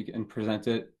language so that we can present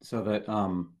it so that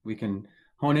we can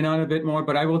hone in on it a bit more.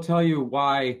 But I will tell you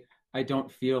why I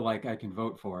don't feel like I can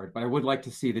vote for it. But I would like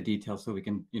to see the details so we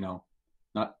can, you know,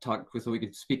 not talk, so we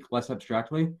can speak less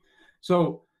abstractly.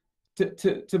 So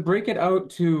to break it out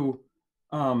to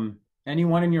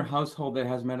anyone in your household that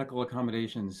has medical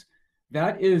accommodations,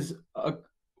 that is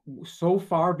so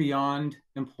far beyond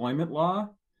employment law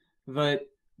that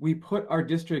we put our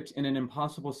district in an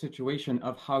impossible situation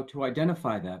of how to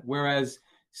identify that. Whereas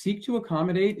Seek to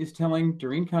Accommodate is telling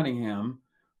Doreen Cunningham,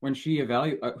 when she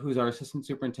who's our assistant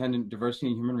superintendent, diversity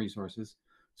and human resources,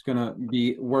 is going to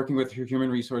be working with her human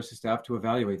resources staff to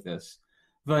evaluate this.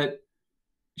 But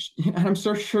and I'm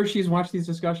so sure she's watched these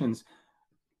discussions.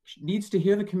 She needs to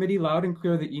hear the committee loud and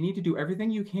clear that you need to do everything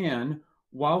you can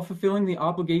while fulfilling the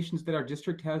obligations that our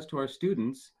district has to our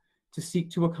students to seek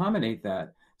to accommodate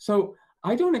that. So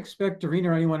I don't expect Doreen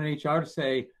or anyone in HR to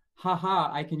say, haha,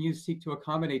 I can use Seek to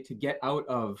Accommodate to get out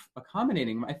of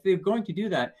accommodating. If they're going to do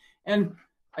that, and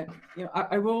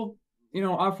I will, you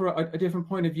know, offer a different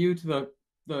point of view to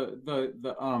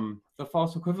the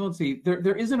false equivalency.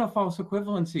 There isn't a false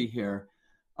equivalency here.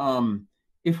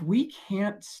 If we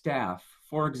can't staff,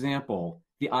 for example,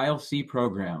 the ILC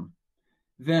program,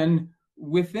 then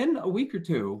within a week or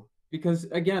two, because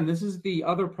again, this is the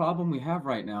other problem we have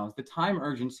right now, is the time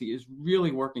urgency is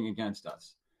really working against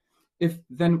us.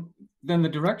 Then the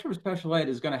director of special ed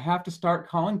is going to have to start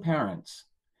calling parents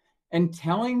and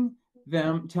telling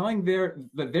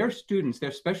their students,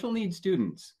 their special needs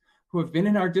students who have been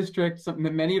in our district,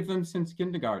 many of them since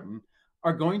kindergarten,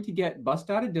 are going to get bussed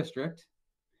out of district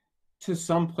to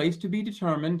some place to be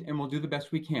determined, and we'll do the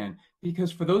best we can.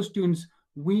 Because for those students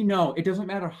We know it doesn't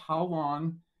matter how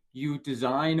long you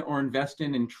design or invest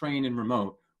in and train in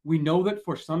remote. We know that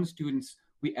for some students,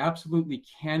 we absolutely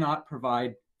cannot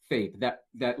provide FAPE,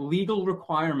 that legal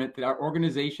requirement that our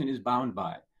organization is bound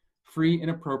by, free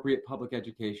and appropriate public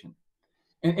education.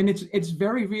 And it's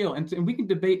very real. And we can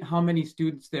debate how many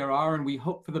students there are, and we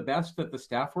hope for the best that the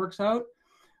staff works out,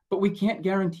 but we can't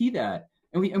guarantee that.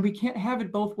 And we can't have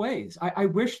it both ways. I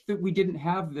wish that we didn't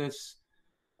have this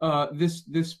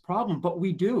this problem, but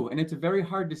we do, and it's a very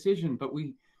hard decision.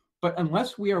 But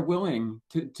unless we are willing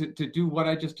to do what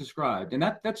I just described, and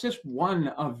that's just one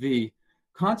of the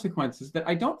consequences that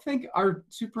I don't think our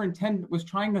superintendent was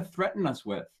trying to threaten us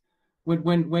with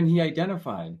when he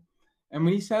identified. And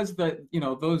when he says that, you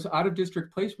know, those out of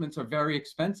district placements are very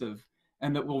expensive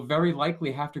and that we'll very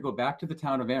likely have to go back to the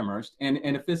town of Amherst, and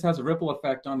if this has a ripple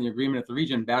effect on the agreement at the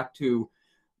region back to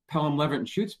Pelham, Leverett, and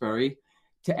Shutesbury,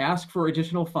 to ask for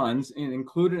additional funds and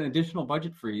include an additional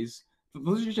budget freeze,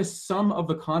 those are just some of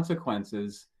the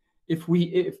consequences if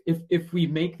we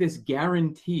make this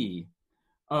guarantee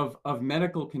of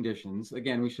medical conditions.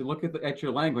 Again, we should look at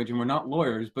your language, and we're not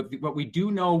lawyers, but what we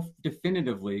do know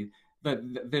definitively that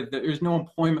there's no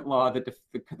employment law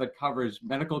that covers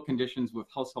medical conditions with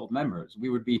household members. We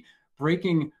would be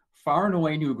breaking far and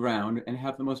away new ground and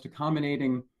have the most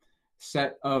accommodating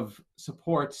set of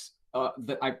supports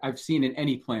that I've seen in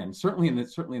any plan, certainly in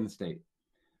the state.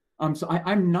 So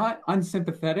I'm not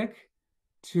unsympathetic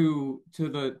to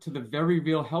the very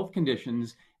real health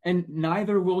conditions, and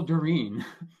neither will Doreen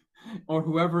or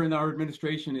whoever in our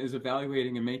administration is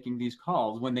evaluating and making these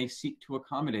calls when they seek to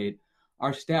accommodate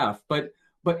our staff. But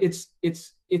it's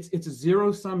a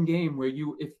zero-sum game where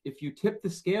if you tip the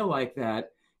scale like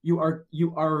that, you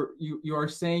are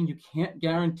saying you can't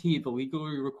guarantee the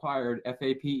legally required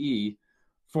FAPE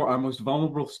for our most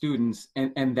vulnerable students,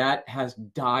 and that has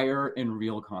dire and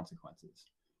real consequences.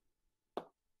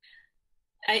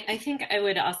 I think I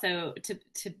would also,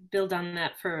 to build on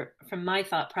that from my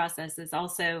thought process, is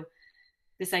also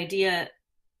this idea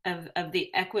of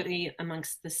the equity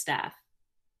amongst the staff,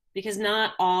 because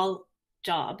not all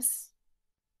jobs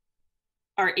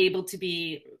are able to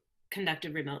be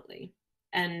conducted remotely.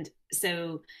 And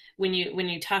so when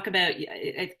you talk about,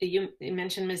 you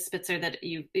mentioned, Ms. Spitzer, that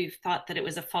you thought that it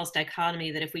was a false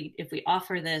dichotomy, that if we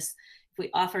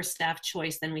offer staff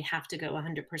choice, then we have to go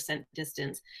 100%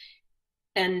 distance.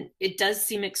 And it does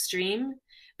seem extreme,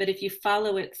 but if you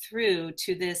follow it through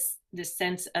to this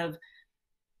sense of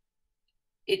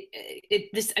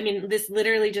this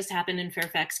literally just happened in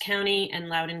Fairfax County and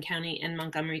Loudoun County and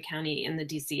Montgomery County in the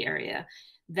DC area,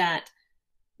 that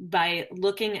by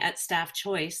looking at staff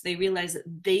choice, they realize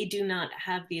that they do not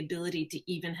have the ability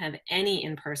to even have any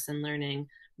in-person learning,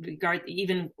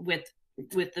 even with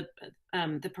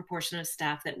the proportion of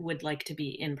staff that would like to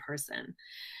be in person.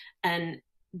 And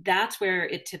that's where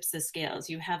it tips the scales.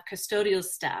 You have custodial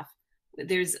staff.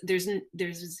 There's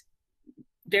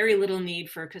very little need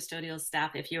for custodial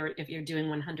staff if you're doing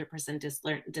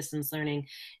 100% distance learning.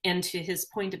 And to his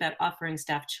point about offering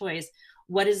staff choice,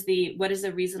 what is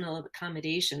a reasonable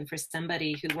accommodation for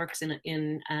somebody who works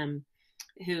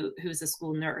who's a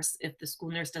school nurse if the school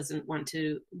nurse doesn't want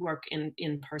to work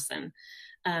in person?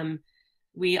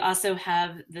 We also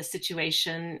have the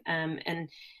situation, and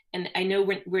I know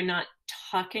we're not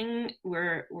talking,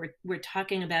 we're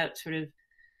talking about sort of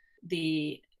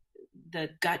the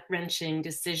gut-wrenching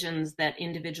decisions that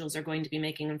individuals are going to be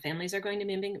making and families are going to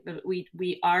be making, but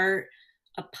we are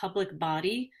a public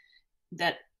body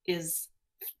that is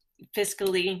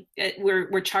fiscally,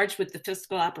 we're charged with the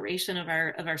fiscal operation of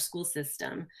our school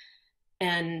system.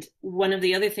 And one of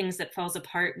the other things that falls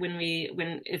apart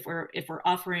if we're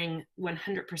offering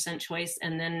 100% choice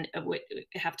and then we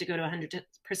have to go to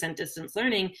 100% distance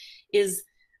learning is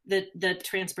the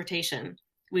transportation.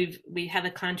 We have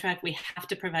a contract. We have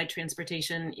to provide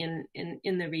transportation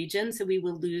in the region, so we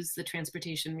will lose the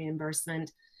transportation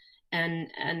reimbursement, and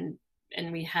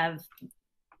we have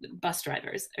bus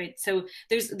drivers, right? So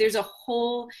there's a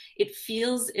whole. It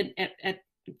feels at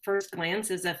first glance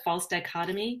as a false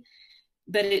dichotomy,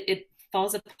 but it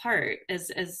falls apart as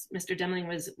Mr. Demling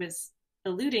was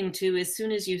alluding to as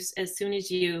soon as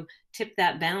you tip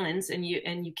that balance and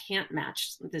you can't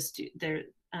match their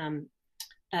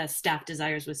staff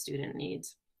desires with student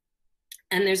needs.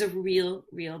 And there's a real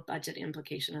budget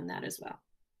implication on that as well.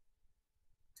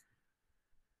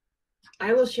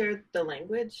 I will share the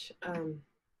language.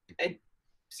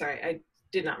 I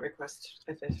did not request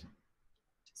a fifth to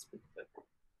speak, but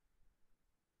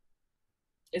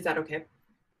is that okay?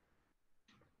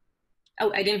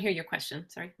 Oh, I didn't hear your question,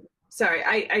 sorry. Sorry,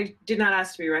 I did not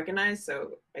ask to be recognized,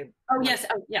 so yes,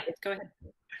 oh yeah, go ahead.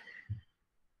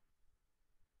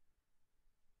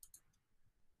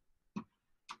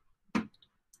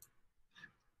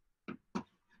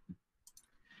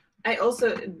 I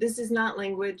also, this is not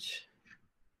language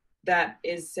that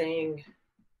is saying,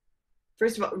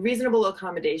 first of all, reasonable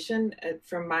accommodation,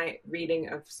 from my reading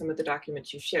of some of the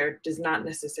documents you shared, does not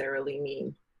necessarily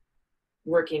mean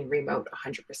working remote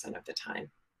 100% of the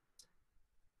time.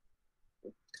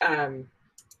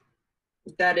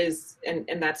 That is,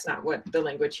 and that's not what the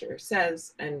language here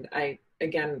says. And I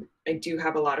do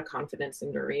have a lot of confidence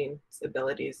in Noreen's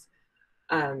abilities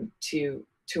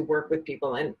to work with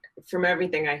people. And from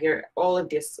everything I hear, all of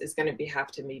this is going to have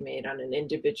to be made on an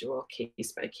individual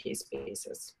case by case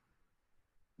basis.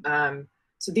 So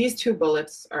these 2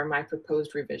 bullets are my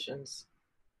proposed revisions.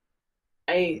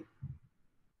 I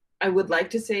would like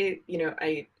to say, you know,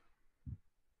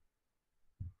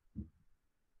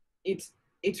 it's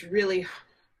really,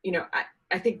 you know,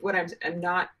 I think what I'm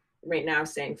not right now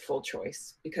saying full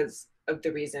choice because of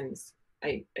the reasons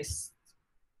I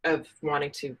of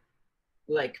wanting to,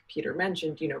 like Peter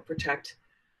mentioned, you know, protect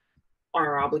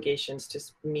our obligations to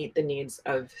meet the needs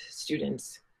of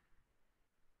students,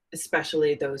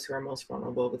 especially those who are most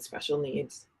vulnerable with special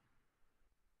needs,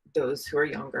 those who are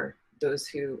younger, those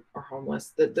who are homeless,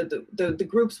 the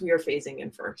groups we are phasing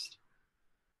in first.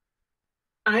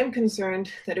 I'm concerned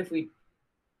that if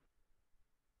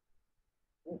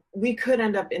we could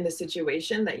end up in the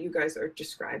situation that you guys are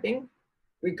describing,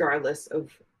 regardless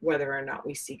of whether or not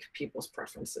we seek people's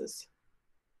preferences.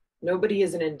 Nobody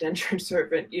is an indentured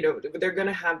servant. You know, they're going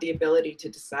to have the ability to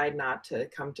decide not to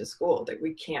come to school. That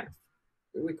we can't,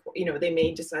 you know, they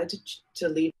may decide to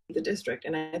leave the district,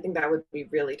 and I think that would be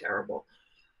really terrible.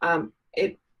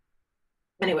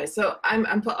 Anyway, so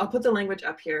I'll put the language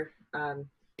up here. Mr.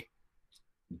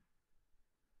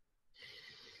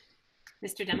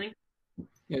 Demling?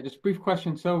 Yeah, just a brief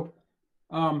question. So,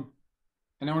 I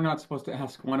know we're not supposed to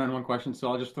ask one-on-one questions,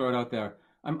 so I'll just throw it out there.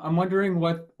 I'm wondering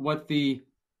what the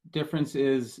difference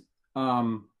is.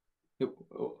 I'm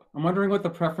wondering what the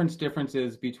preference difference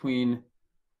is between,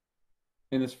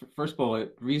 in this first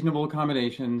bullet, reasonable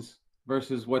accommodations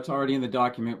versus what's already in the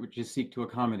document, which is seek to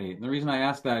accommodate. And the reason I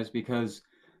ask that is because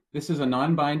this is a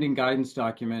non-binding guidance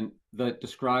document that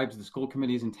describes the school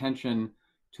committee's intention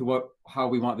to how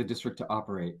we want the district to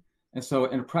operate. And so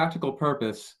in a practical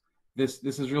purpose, this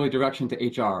is really direction to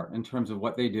HR in terms of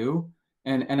what they do.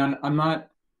 And I'm not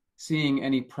seeing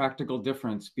any practical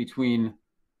difference between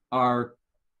our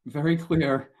very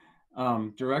clear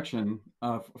direction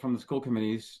from the school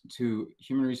committees to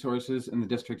human resources and the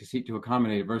district to seek to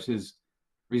accommodate versus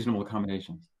reasonable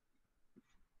accommodations.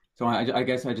 So I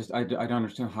guess I don't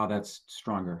understand how that's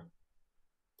stronger.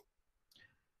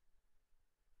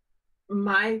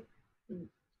 My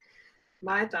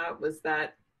thought was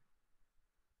that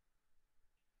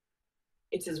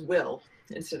it says will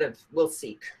instead of will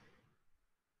seek.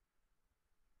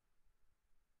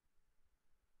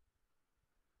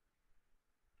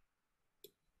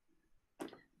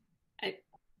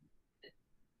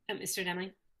 Mr.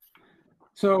 Demling?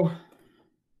 So,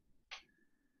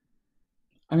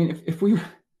 I mean, if we,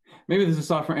 maybe this is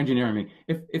software engineering me.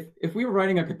 If we were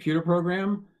writing a computer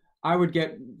program, I would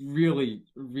get really,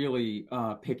 really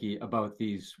picky about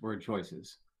these word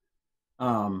choices.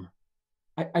 I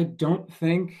don't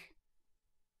think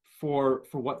for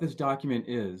what this document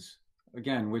is,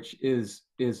 again, which is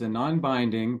a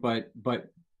non-binding, but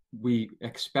we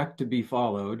expect to be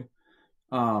followed,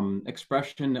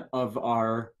 expression of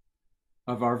our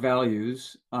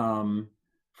values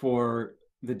for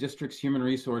the district's human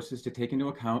resources to take into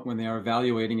account when they are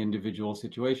evaluating individual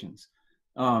situations.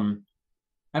 I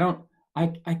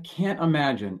can't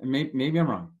imagine, maybe I'm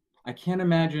wrong, I can't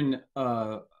imagine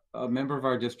a member of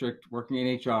our district working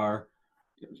in HR,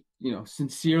 you know,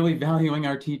 sincerely valuing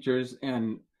our teachers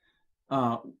and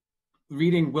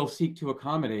reading will seek to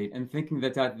accommodate and thinking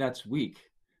that's weak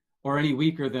or any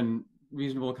weaker than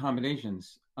reasonable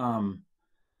accommodations.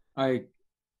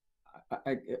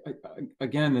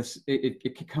 Again,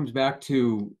 it comes back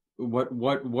to what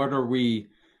are we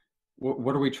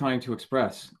trying to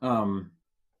express?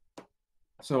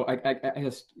 So I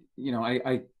just, you know,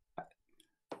 and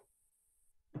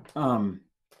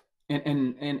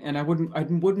I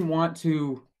wouldn't want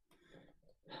to,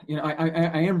 you know,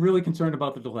 I am really concerned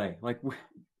about the delay. Like,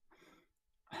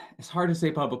 it's hard to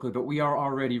say publicly, but we are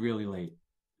already really late,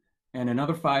 and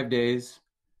another 5 days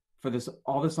for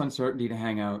all this uncertainty to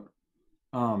hang out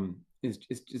is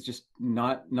just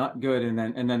not good.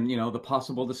 And then you know, the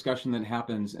possible discussion that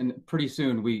happens, and pretty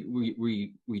soon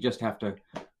we just have to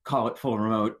call it full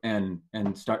remote and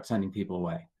start sending people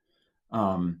away,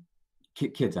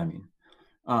 kids, I mean.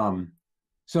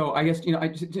 So I guess, you know,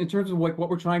 in terms of what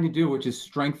we're trying to do, which is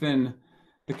strengthen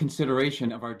the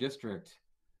consideration of our district,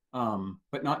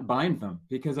 but not bind them,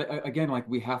 because again, like,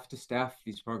 we have to staff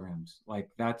these programs. Like,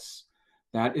 that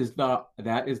is the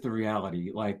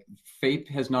reality. Like, faith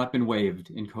has not been waived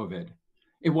in COVID.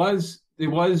 It was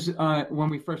when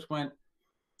we first went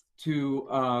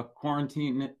to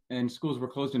quarantine and schools were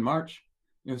closed in March.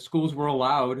 Schools were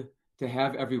allowed to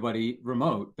have everybody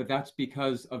remote, but that's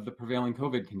because of the prevailing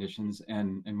COVID conditions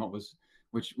and what was,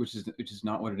 which is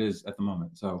not what it is at the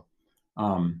moment. So,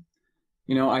 I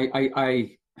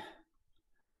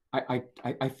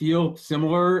feel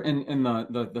similar in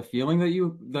the feeling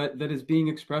that is being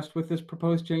expressed with this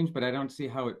proposed change, but I don't see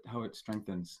how it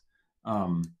strengthens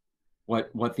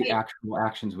what the actual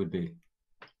actions would be.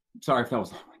 Sorry if that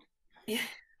was long. Yeah.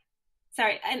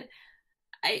 Sorry, and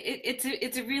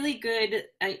it's a really good,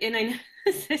 and I know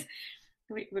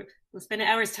we'll spend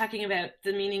hours talking about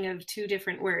the meaning of two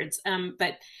different words,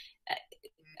 but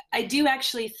I do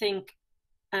actually think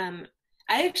that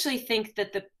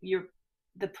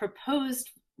the proposed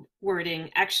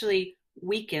wording actually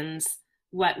weakens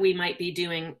what we might be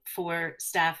doing for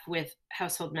staff with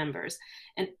household members,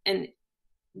 and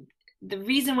the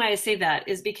reason why I say that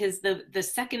is because the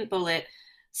second bullet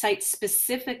cites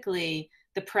specifically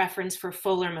the preference for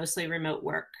full or mostly remote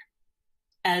work,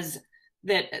 as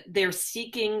that they're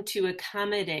seeking to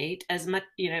accommodate as much,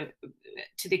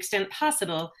 to the extent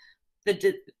possible,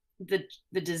 the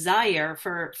desire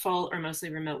for full or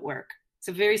mostly remote work.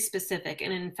 So very specific.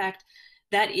 And in fact,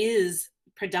 that is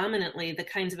predominantly the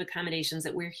kinds of accommodations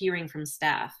that we're hearing from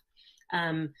staff.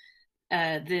 The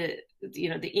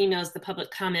emails, the public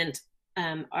comment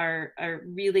are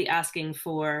really asking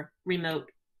for remote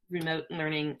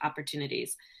learning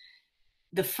opportunities.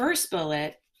 The first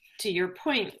bullet, to your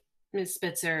point, Ms.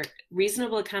 Spitzer,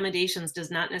 reasonable accommodations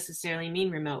does not necessarily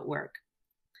mean remote work.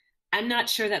 I'm not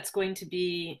sure that's going to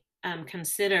be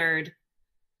considered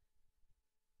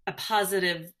a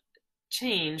positive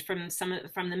change from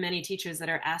the many teachers that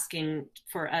are asking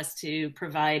for us to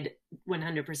provide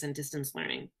 100% distance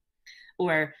learning,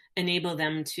 or enable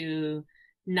them to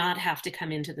not have to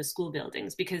come into the school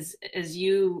buildings. Because as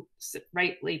you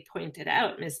rightly pointed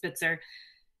out, Ms. Spitzer,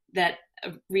 that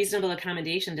a reasonable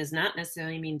accommodation does not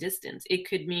necessarily mean distance. It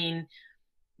could mean,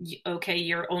 okay,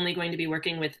 you're only going to be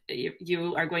working with,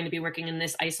 you are going to be working in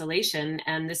this isolation,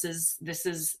 and this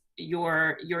is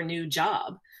your new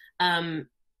job. And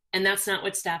that's not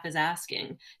what staff is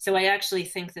asking. So I actually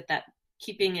think that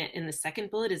keeping it in the second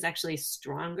bullet is actually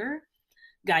stronger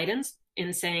guidance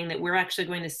in saying that we're actually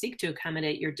going to seek to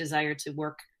accommodate your desire to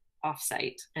work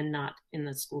offsite and not in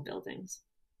the school buildings.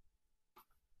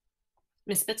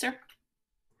 Ms. Spitzer?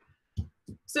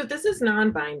 So if this is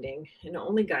non-binding and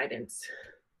only guidance,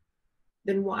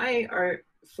 then why are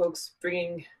folks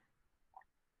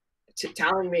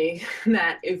telling me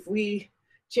that if we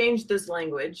change this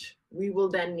language, we will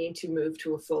then need to move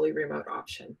to a fully remote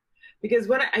option? Because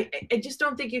I just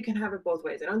don't think you can have it both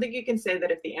ways. I don't think you can say that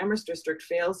if the Amherst district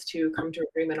fails to come to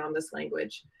agreement on this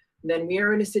language, then we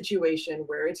are in a situation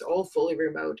where it's all fully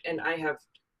remote. And I have,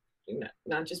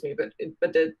 not just me,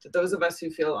 but those of us who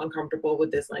feel uncomfortable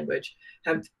with this language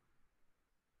have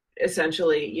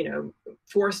essentially,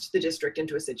 forced the district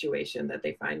into a situation that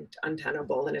they find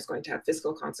untenable and is going to have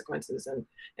fiscal consequences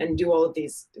and do all of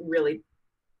these really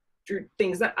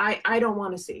things that I don't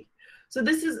want to see. So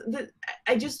this is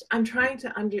I'm trying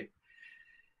to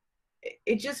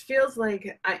it just feels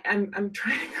like I'm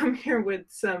trying to come here with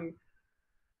some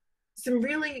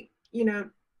really,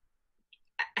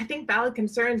 I think valid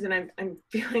concerns, and I'm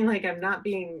feeling like I'm not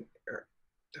being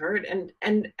heard, and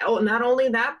not only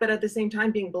that, but at the same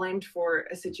time being blamed for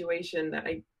a situation that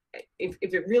if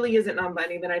it really isn't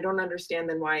non-binding, then I don't understand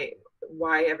then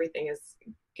why everything is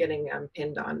getting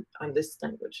pinned on this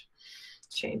language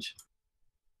change.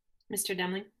 Mr.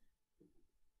 Demling?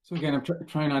 So again, I'm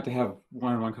trying not to have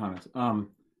one-on-one comments.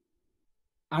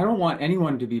 I don't want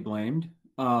anyone to be blamed.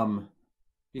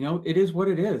 It is what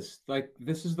it is. Like,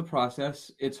 this is the process.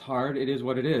 It's hard. It is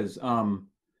what it is.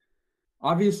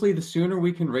 Obviously, the sooner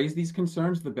we can raise these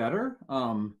concerns, the better.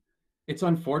 It's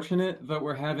unfortunate that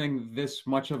we're having this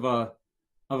much of a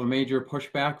major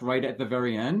pushback right at the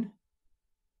very end.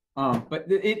 But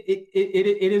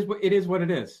it is what it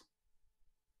is.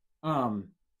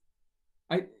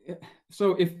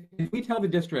 So if we tell the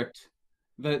district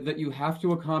that you have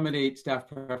to accommodate staff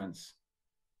preference,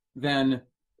 then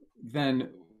the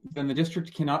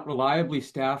district cannot reliably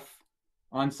staff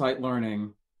on-site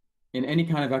learning in any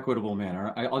kind of equitable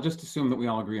manner. I'll just assume that we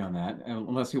all agree on that,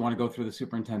 unless you want to go through the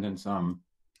superintendent's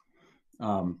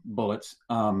bullets.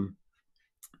 That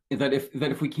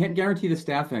if we can't guarantee the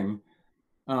staffing,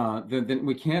 then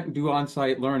we can't do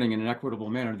on-site learning in an equitable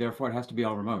manner. Therefore, it has to be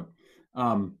all remote.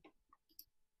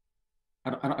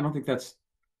 I don't think that's,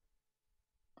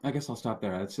 I guess I'll stop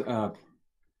there. It's, I'm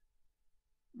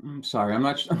sorry, I'm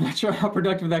not sure how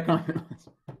productive that comment was.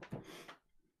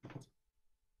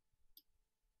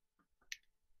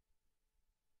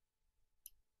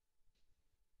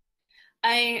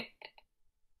 I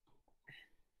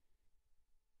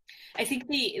think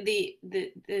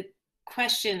the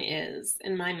question is,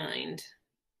 in my mind,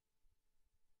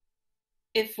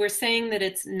 if we're saying that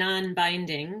it's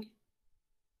non-binding,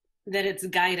 that it's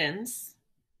guidance,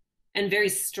 and very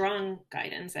strong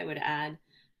guidance, I would add,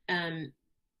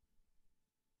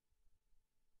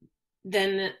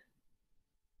 then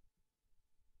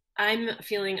I'm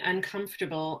feeling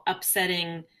uncomfortable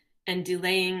upsetting and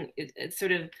delaying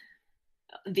sort of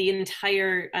the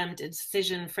entire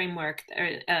decision framework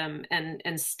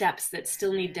and steps that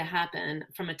still need to happen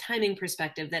from a timing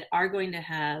perspective that are going to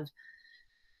have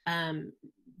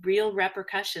real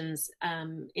repercussions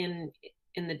in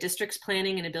the district's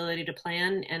planning and ability to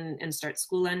plan and start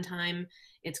school on time.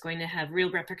 It's going to have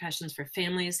real repercussions for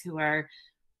families who are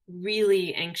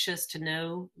really anxious to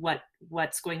know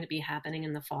what's going to be happening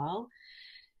in the fall.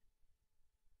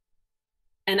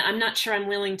 And I'm not sure I'm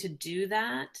willing to do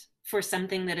that for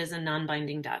something that is a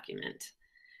non-binding document.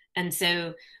 And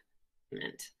so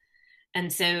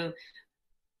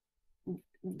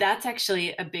that's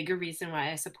actually a bigger reason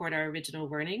why I support our original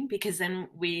wording, because then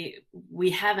we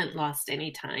haven't lost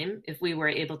any time if we were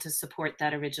able to support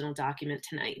that original document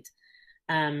tonight.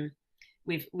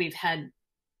 We've had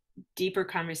deeper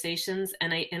conversations,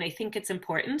 and I think it's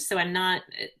important. So I'm not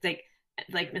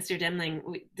like Mr. Demling.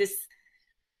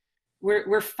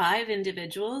 We're 5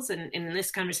 individuals, and in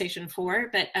this conversation 4,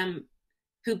 but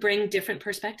who bring different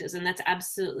perspectives, and that's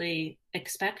absolutely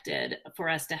expected for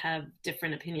us to have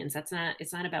different opinions. It's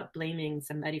not about blaming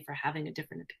somebody for having a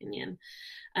different opinion,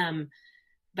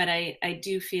 but I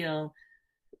do feel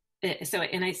so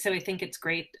I think it's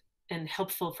great and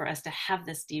helpful for us to have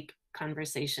this deep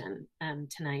conversation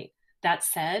tonight. That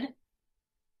said,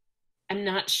 I'm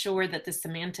not sure that the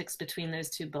semantics between those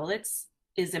 2 bullets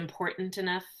is important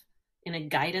enough in a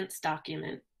guidance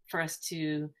document for us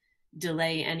to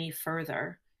delay any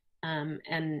further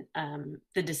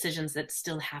the decisions that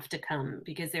still have to come,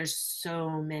 because there's so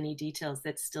many details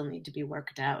that still need to be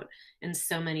worked out and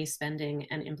so many spending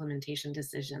and implementation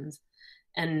decisions.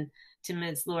 And to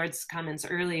Ms. Lord's comments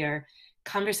earlier,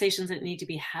 conversations that need to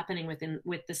be happening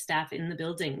with the staff in the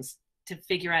buildings to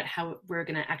figure out how we're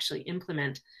going to actually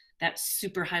implement that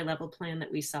super high level plan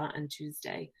that we saw on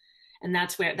Tuesday. And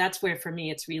that's where for me,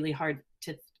 it's really hard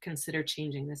to consider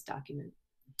changing this document.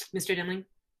 Mr. Demling?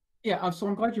 Yeah, so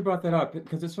I'm glad you brought that up,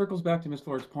 because it circles back to Ms.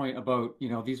 Lord's point about,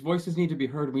 these voices need to be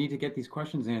heard. We need to get these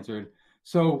questions answered.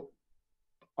 So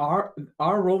our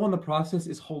role in the process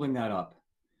is holding that up.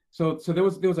 So there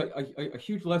was a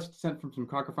huge list sent from some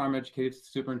Crocker Farm educators to the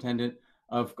superintendent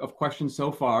of questions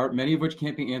so far, many of which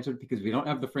can't be answered because we don't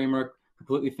have the framework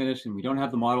completely finished and we don't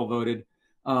have the model voted.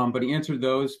 But he answered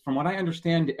those. From what I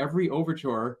understand, every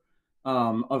overture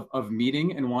of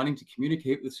meeting and wanting to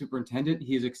communicate with the superintendent,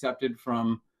 he is accepted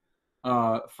from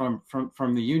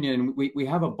the union. We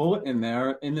have a bullet in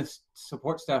there in this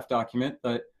support staff document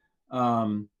that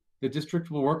the district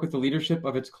will work with the leadership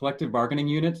of its collective bargaining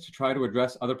units to try to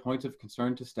address other points of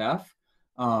concern to staff.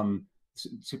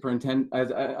 Superintendent,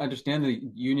 as I understand, the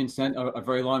union sent a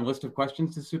very long list of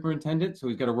questions to the superintendent, so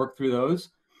he's got to work through those.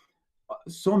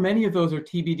 So many of those are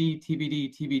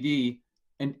TBD,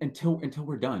 and until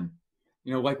we're done.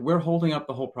 Like, we're holding up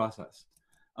the whole process.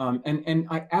 And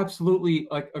I absolutely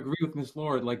agree with Ms.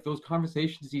 Lord. Like, those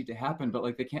conversations need to happen, but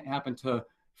they can't happen to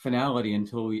finality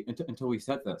until we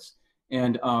set this.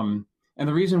 And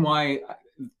the reason why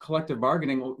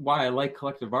I like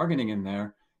collective bargaining in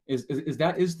there is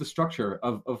that is the structure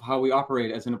of how we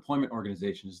operate as an employment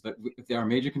organization. Is that if there are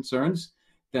major concerns,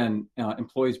 then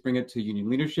employees bring it to union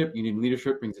leadership. Union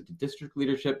leadership brings it to district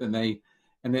leadership, and they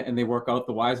work out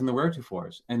the whys and the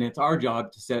wherefores. And it's our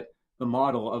job to set the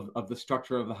model of the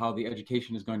structure of how the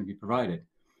education is going to be provided.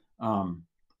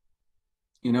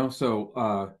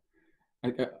 So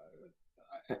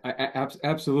I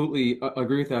absolutely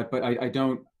agree with that, but I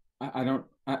don't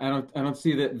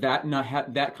see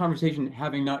that conversation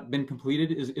having not been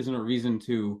completed isn't a reason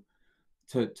to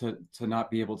not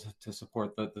be able to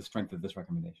support the strength of this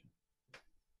recommendation.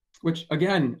 Which,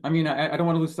 again, I don't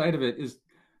want to lose sight of it,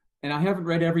 and I haven't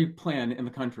read every plan in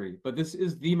the country, but this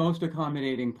is the most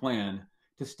accommodating plan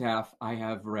to staff I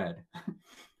have read.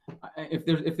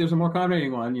 If there's a more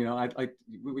accommodating one,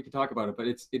 we could talk about it, but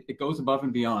it goes above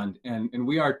and beyond, and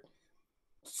we are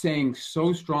saying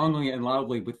so strongly and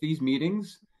loudly with these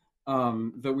meetings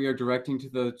that we are directing to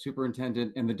the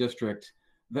superintendent and the district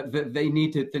that they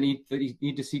need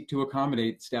to seek to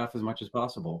accommodate staff as much as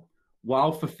possible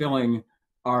while fulfilling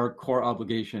our core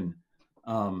obligation,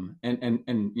 and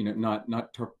you know,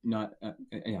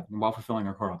 while fulfilling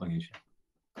our core obligation.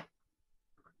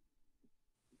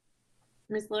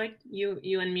 Ms. Lloyd, you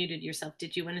unmuted yourself.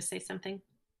 Did you want to say something?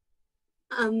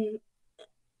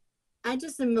 I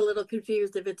just am a little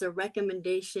confused if it's a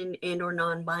recommendation and or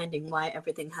non-binding, why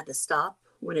everything had to stop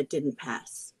when it didn't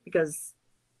pass, because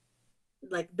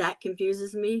like that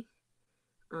confuses me.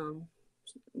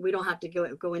 We don't have to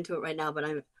go into it right now, but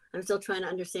I'm still trying to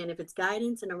understand if it's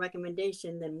guidance and a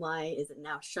recommendation, then why is it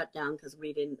now shut down because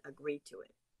we didn't agree to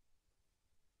it?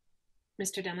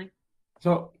 Mr. Demling?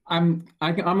 So I'm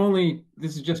only,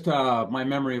 this is just my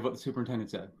memory of what the superintendent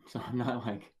said. So I'm not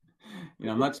like, you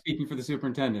know, I'm not speaking for the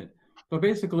superintendent. But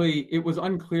basically, it was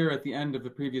unclear at the end of the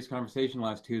previous conversation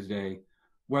last Tuesday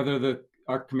whether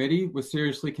our committee was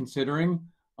seriously considering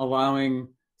allowing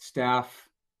staff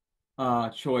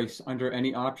choice under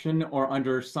any option or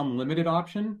under some limited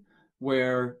option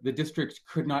where the district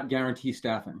could not guarantee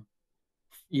staffing,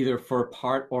 either for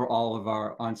part or all of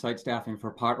our on-site staffing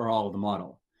for part or all of the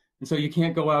model. And so you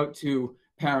can't go out to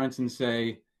parents and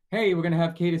say, hey, we're going to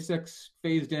have K-6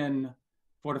 phased in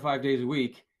 4 to 5 days a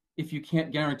week if you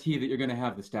can't guarantee that you're going to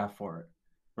have the staff for it,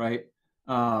 right?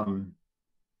 So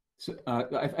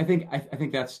I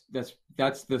think that's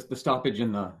the stoppage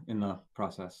in the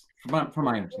process, from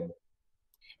my understanding.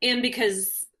 And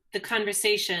because the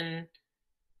conversation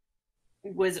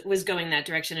was going that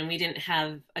direction, and we didn't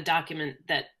have a document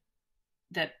that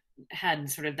had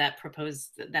sort of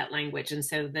that language, and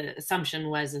so the assumption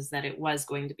was that it was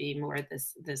going to be more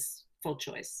this full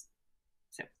choice.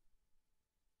 So,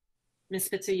 Ms.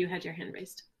 Spitzer, you had your hand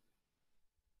raised.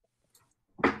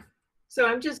 So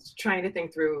I'm just trying to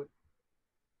think through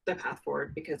the path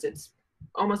forward because it's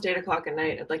almost 8 o'clock at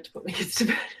night. I'd like to put my kids to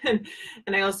bed,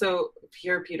 and I also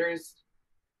hear Peter's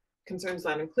concerns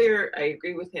loud and clear. I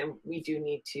agree with him. We do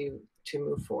need to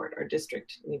move forward. Our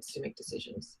district needs to make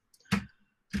decisions.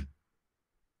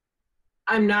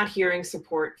 I'm not hearing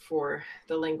support for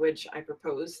the language I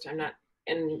proposed. I'm not,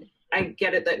 and I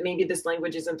get it that maybe this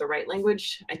language isn't the right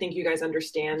language. I think you guys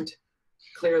understand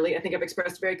clearly. I think I've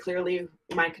expressed very clearly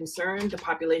my concern, the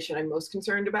population I'm most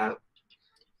concerned about.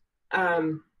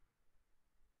 And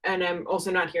I'm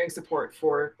also not hearing support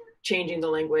for changing the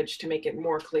language to make it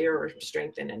more clear or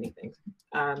strengthen anything.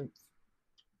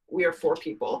 We are 4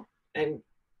 people, and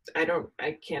I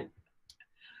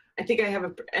think I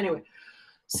have anyway.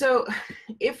 So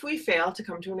if we fail to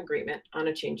come to an agreement on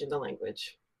a change in the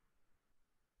language,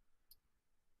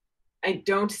 I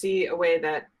don't see a way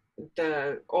that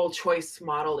the all choice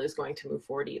model is going to move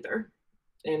forward either.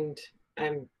 And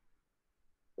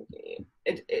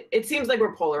it seems like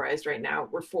we're polarized right now.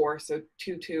 We're 4, so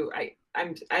 2-2. I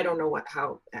don't know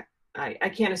I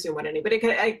can't assume what anybody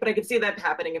could, but I could see that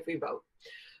happening if we vote.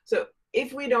 So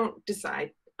if we don't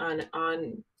decide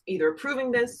on either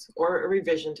approving this or a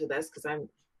revision to this, because I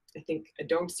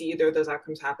don't see either of those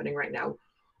outcomes happening right now,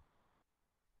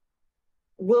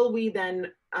 will we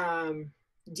then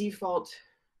default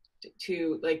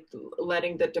to like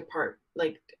letting the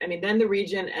then the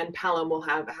region and Pelham will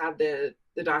have the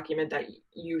document that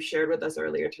you shared with us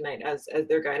earlier tonight as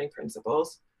their guiding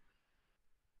principles.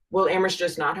 Will Amherst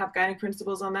just not have guiding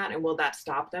principles on that, and will that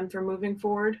stop them from moving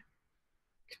forward?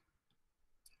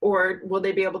 Or will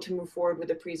they be able to move forward with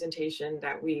the presentation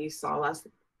that we saw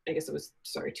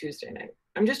Tuesday night?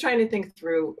 I'm just trying to think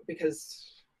through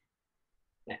because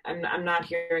I'm not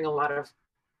hearing a lot of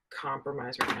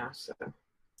compromise right now. So,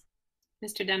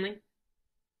 Mr. Demling.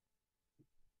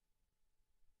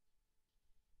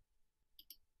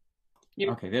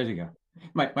 Okay, there you go.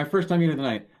 My first time here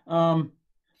tonight.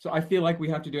 So I feel like we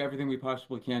have to do everything we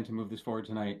possibly can to move this forward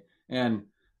tonight. And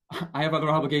I have other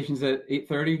obligations at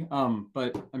 8:30.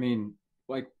 But I mean,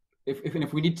 like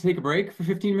if we need to take a break for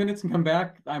 15 minutes and come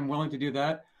back, I'm willing to do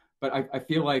that. But I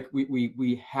feel like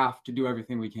we have to do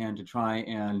everything we can to try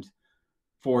and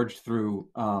forge a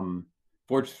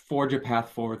path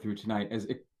forward through tonight, as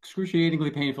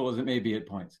excruciatingly painful as it may be at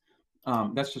points.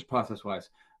 That's just process-wise.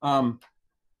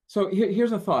 So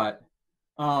here's a thought.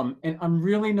 And I'm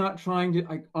really not trying to,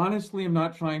 I honestly am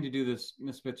not trying to do this,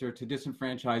 Ms. Spitzer, to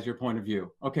disenfranchise your point of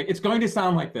view. Okay, it's going to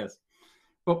sound like this,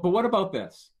 but what about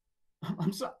this?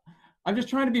 I'm just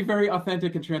trying to be very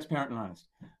authentic and transparent and honest.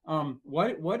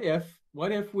 What if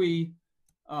we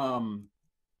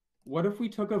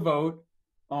took a vote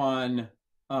on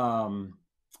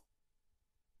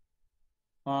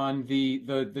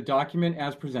the document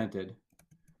as presented,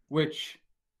 which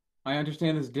I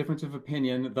understand there's a difference of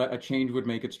opinion that a change would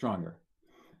make it stronger.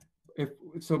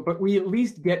 but we at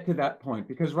least get to that point,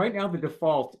 because right now the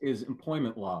default is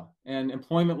employment law, and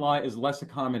employment law is less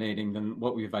accommodating than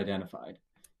what we've identified.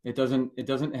 It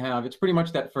doesn't have, it's pretty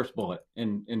much that first bullet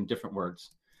in different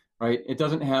words, right? It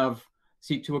doesn't have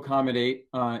seek to accommodate,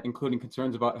 including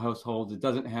concerns about households. It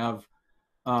doesn't have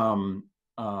an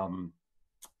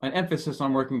emphasis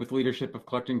on working with leadership of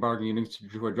collecting bargaining units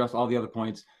to address all the other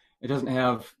points. It doesn't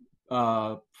have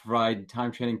provide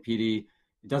time training PD.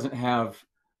 It doesn't have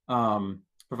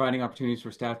providing opportunities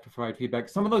for staff to provide feedback.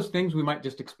 Some of those things we might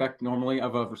just expect normally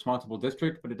of a responsible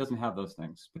district, but it doesn't have those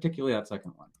things, particularly that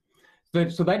second one.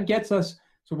 So that gets us,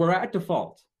 so we're at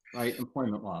default, right?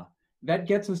 Employment law. That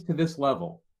gets us to this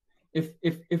level.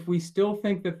 If we still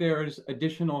think that there's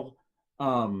additional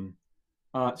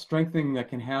strengthening that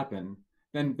can happen,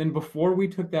 then before we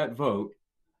took that vote,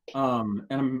 and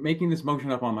I'm making this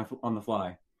motion up on the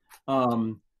fly,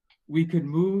 we could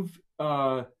move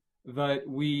that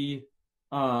we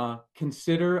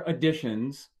consider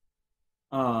additions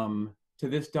to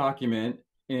this document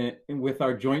with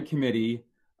our joint committee,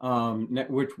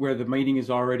 where the meeting is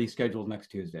already scheduled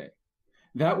next Tuesday.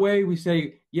 That way we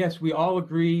say, yes, we all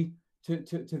agree to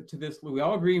this. We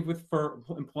all agree for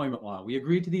employment law. We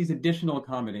agree to these additional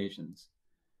accommodations.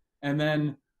 And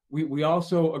then we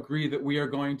also agree that we are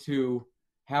going to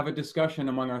have a discussion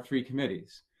among our three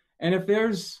committees. And if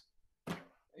there's,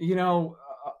 you know,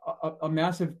 a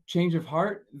massive change of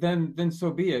heart, then so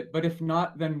be it. But if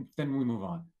not, then we move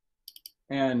on.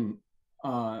 And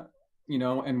you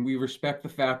know, and we respect the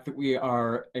fact that we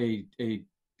are a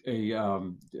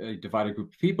divided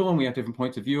group of people, and we have different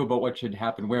points of view about what should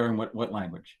happen where and what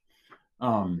language.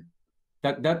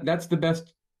 That's the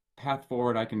best path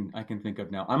forward I can think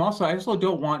of now. I also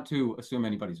don't want to assume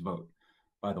anybody's vote,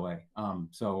 by the way.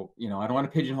 So, you know, I don't want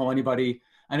to pigeonhole anybody.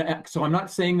 And so I'm not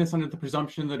saying this under the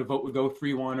presumption that a vote would go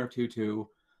 3-1 or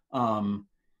 2-2.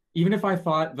 Even if I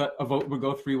thought that a vote would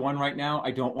go 3-1 right now,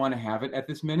 I don't want to have it at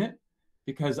this minute,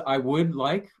 because I would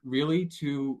like really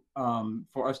to,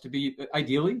 for us to be,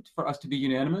 ideally, for us to be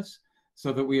unanimous,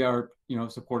 so that we are, you know,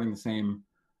 supporting the same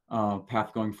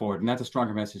path going forward. And that's a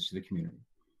stronger message to the community.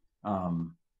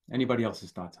 Anybody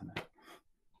else's thoughts on that?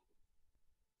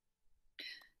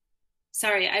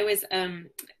 Sorry, I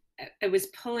was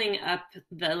pulling up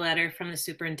the letter from the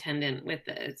superintendent with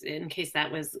in case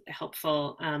that was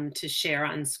helpful to share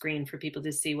on screen for people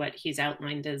to see what he's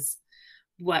outlined as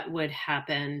what would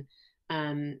happen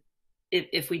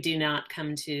if we do not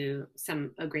come to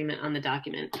some agreement on the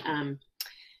document.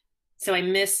 So I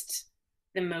missed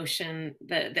the motion,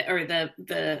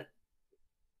 the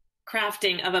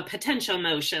crafting of a potential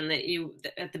motion that you,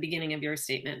 at the beginning of your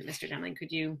statement, Mr. Demling.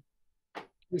 Could you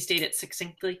restate it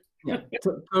succinctly? Yeah.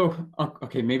 So,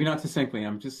 okay, maybe not succinctly.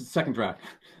 I'm just a second draft.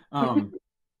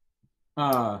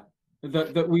 That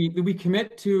we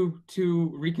commit to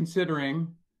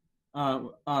reconsidering.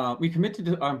 We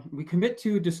commit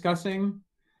to discussing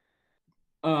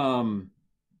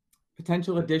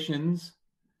potential additions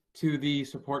to the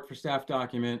support for staff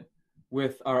document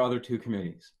with our other two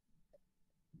committees.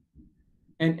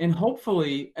 And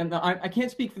hopefully, and I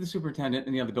can't speak for the superintendent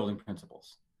and the other building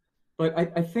principals, but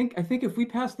I think if we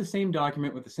pass the same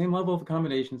document with the same level of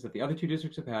accommodations that the other two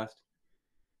districts have passed,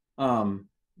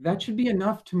 that should be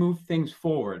enough to move things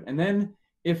forward. And then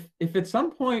if at some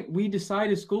point we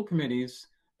decide as school committees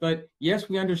that, yes,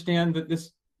 we understand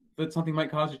that something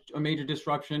might cause a major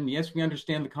disruption, yes, we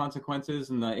understand the consequences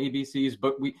and the ABCs,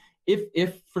 but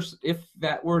if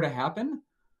that were to happen,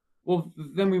 well,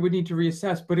 then we would need to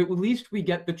reassess. But at least we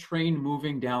get the train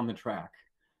moving down the track.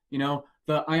 You know,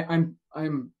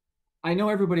 I know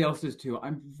everybody else is too.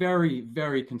 I'm very,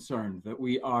 very concerned that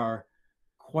we are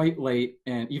quite late,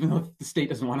 and even though the state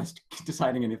doesn't want us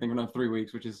deciding anything in another 3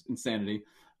 weeks, which is insanity,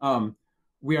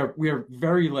 we are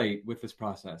very late with this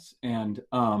process. And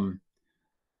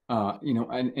you know,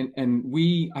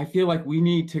 and I feel like we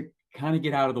need to kind of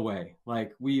get out of the way.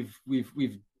 Like we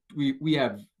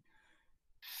have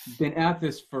been at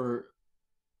this for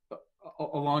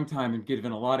a long time and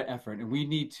given a lot of effort, and we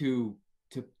need to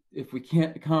if we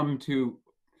can't come to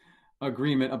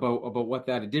agreement about what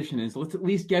that addition is, let's at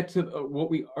least get to what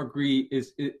we agree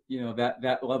is, you know,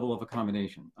 that level of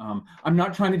accommodation. I'm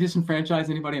not trying to disenfranchise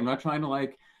anybody. I'm not trying to,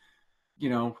 like, you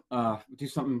know, do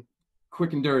something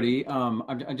quick and dirty.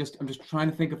 I'm just trying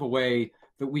to think of a way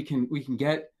that we can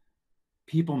get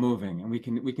people moving, and we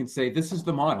can say this is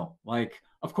the model. Like,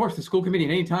 of course, the school committee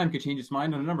at any time could change its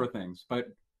mind on a number of things, but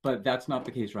that's not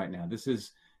the case right now. This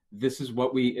is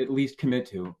what we at least commit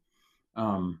to.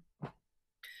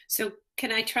 So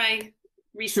can I try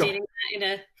restating that in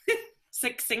a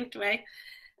succinct way?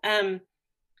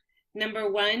 Number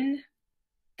one,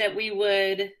 that we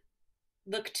would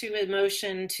look to a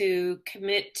motion to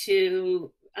commit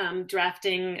to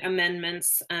drafting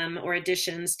amendments or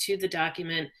additions to the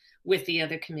document with the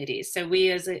other committees. So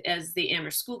we, as the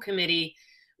Amherst School Committee,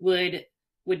 would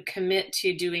commit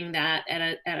to doing that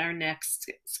at our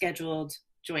next scheduled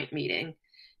joint meeting.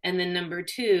 And then number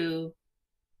two,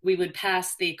 we would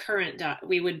pass the current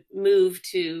we would move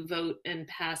to vote and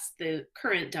pass the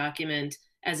current document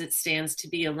as it stands to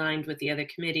be aligned with the other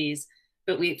committees.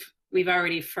 But we've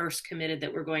already first committed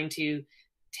that we're going to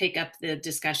take up the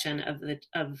discussion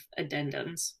of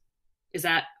addendums. Is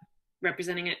that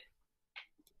representing it,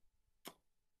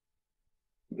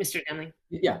 Mr. Demling?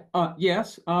 Yeah.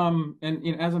 Yes.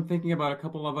 And as I'm thinking about a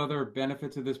couple of other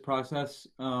benefits of this process,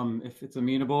 if it's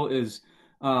amenable, is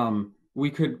we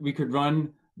could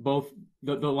run both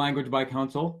the language by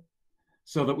council,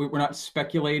 so that we're not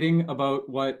speculating about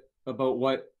what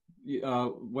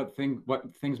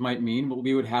things might mean.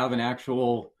 We would have an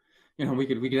actual, we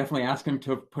could definitely ask him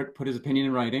to put his opinion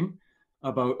in writing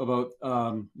about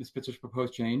Ms. Spitzer's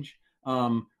proposed change.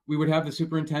 We would have the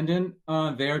superintendent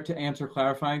there to answer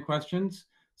clarifying questions,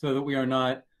 so that we are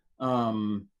not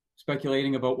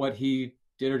speculating about what he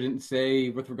did or didn't say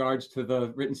with regards to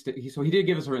the written statement. So he did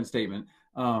give us a written statement,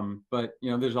 but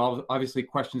there's obviously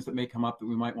questions that may come up that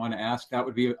we might want to ask. That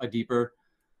would be a deeper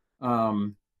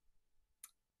point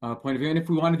of view. And if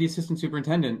we wanted the assistant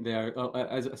superintendent there,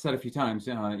 as I said a few times,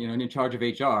 in charge of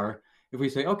HR, if we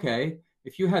say, okay,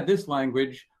 if you had this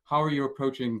language, how are you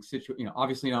approaching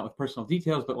obviously not with personal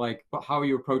details, but how are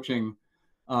you approaching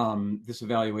this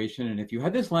evaluation? And if you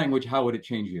had this language, how would it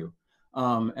change you?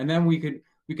 And then we could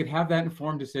have that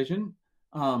informed decision.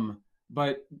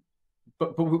 But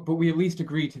we at least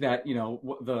agree to that,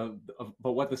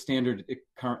 what the standard it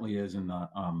currently is in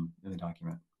the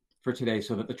document for today,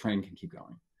 so that the train can keep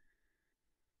going.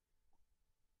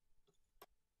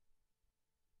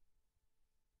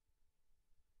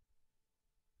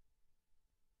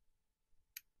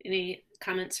 Any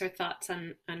comments or thoughts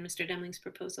on Mr. Demling's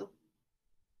proposal?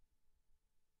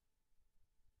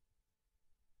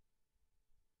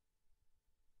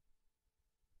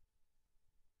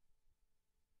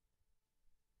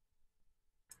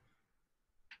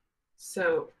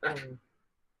 So,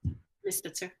 Ms.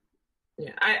 Spitzer?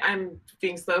 Yeah, I'm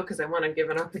being slow because I want to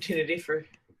give an opportunity for,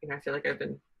 I feel like I've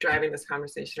been driving this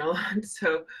conversation a lot.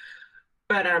 So,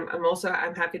 but I'm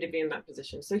happy to be in that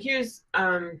position. So here's,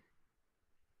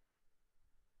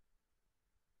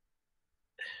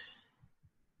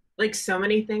 like so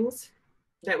many things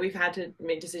that we've had to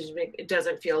make decisions, it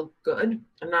doesn't feel good.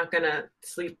 I'm not going to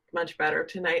sleep much better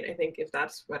tonight, I think, if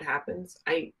that's what happens.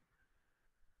 I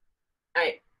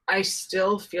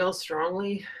still feel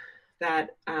strongly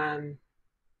that I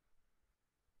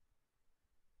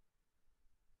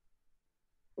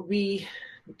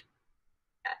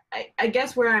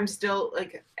guess where I'm still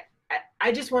like,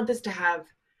 I just want this to have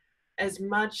as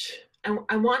much,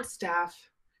 I want staff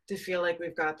to feel like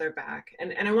we've got their back,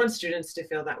 and I want students to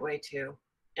feel that way too.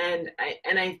 And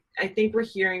I think we're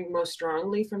hearing most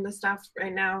strongly from the staff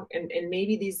right now, and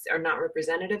maybe these are not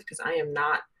representative because I am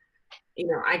not,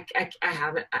 I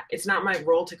haven't, it's not my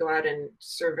role to go out and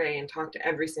survey and talk to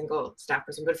every single staff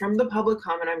person, but from the public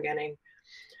comment I'm getting,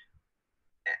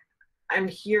 I'm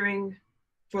hearing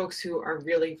folks who are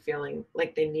really feeling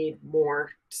like they need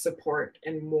more support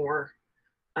and more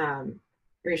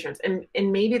reassurance. And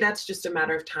maybe that's just a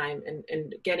matter of time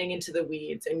and getting into the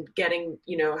weeds and getting,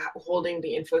 holding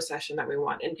the info session that we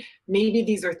want. And maybe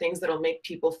these are things that'll make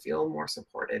people feel more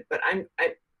supported. But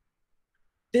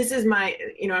this is my,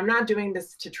 I'm not doing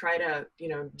this to try to,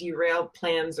 derail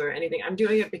plans or anything. I'm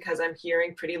doing it because I'm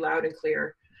hearing pretty loud and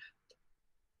clear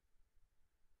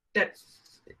that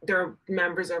there are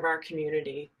members of our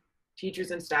community,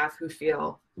 teachers and staff, who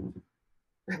feel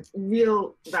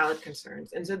real valid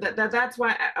concerns. And so that's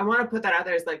why I want to put that out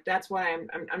there, is like, that's why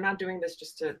I'm not doing this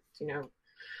just to,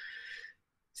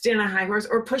 stand on a high horse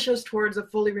or push us towards a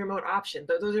fully remote option.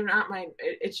 Those are not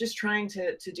it's just trying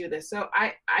to do this. So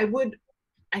I'd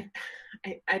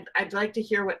like to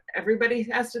hear what everybody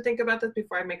has to think about this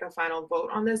before I make a final vote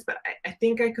on this, but I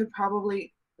think I could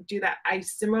probably do that. I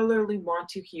similarly want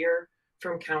to hear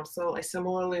from council. I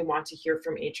similarly want to hear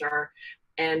from HR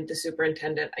and the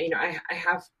superintendent. I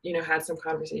have, had some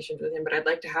conversations with him, but I'd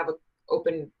like to have an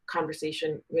open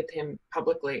conversation with him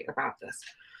publicly about this.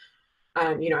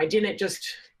 I didn't just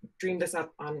dream this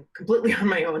up completely on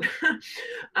my own.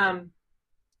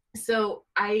 So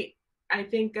I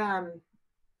think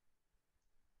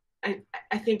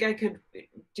I think I could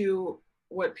do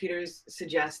what Peter's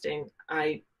suggesting.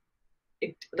 Like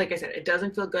I said, it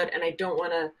doesn't feel good, and I don't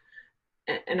want to.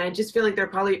 And I just feel like they're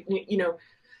probably,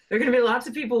 there are going to be lots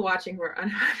of people watching who are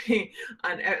unhappy.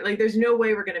 Like, there's no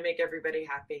way we're going to make everybody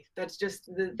happy. That's just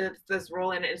this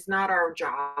role, and it's not our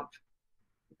job.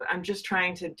 But I'm just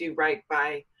trying to do right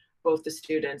by both the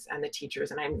students and the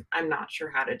teachers, and I'm not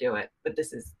sure how to do it. But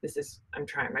this is I'm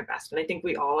trying my best, and I think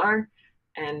we all are.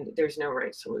 And there's no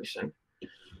right solution.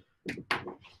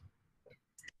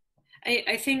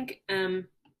 I think I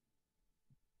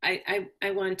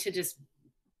want to just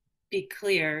be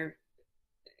clear,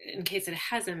 in case it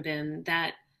hasn't been,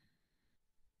 that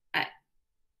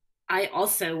I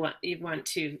also want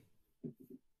to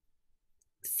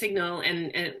signal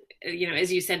and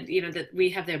as you said, that we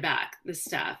have their back, the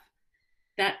staff.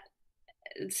 That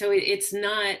so it's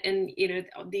not, and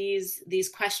these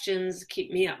questions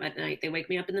keep me up at night. They wake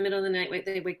me up in the middle of the night.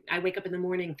 I wake up in the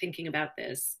morning thinking about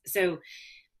this. So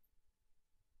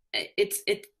it's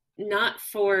not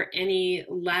for any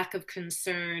lack of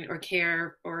concern or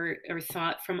care or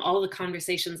thought from all the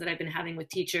conversations that I've been having with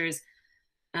teachers,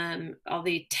 all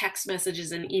the text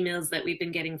messages and emails that we've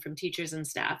been getting from teachers and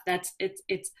staff.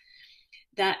 It's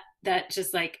that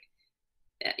just like,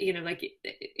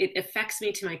 it affects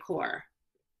me to my core.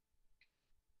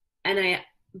 And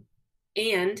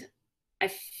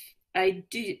I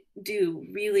do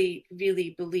really,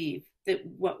 really believe that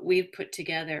what we've put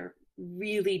together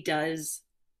really does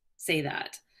say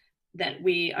that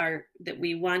we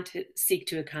want to seek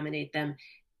to accommodate them,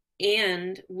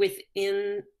 and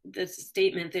within the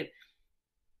statement that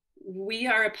we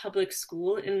are a public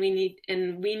school and we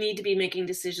need to be making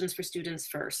decisions for students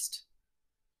first.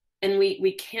 And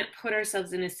we can't put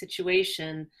ourselves in a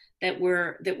situation that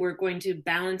we're going to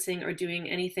balancing or doing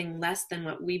anything less than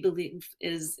what we believe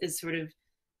is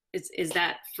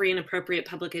that free and appropriate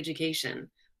public education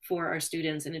for our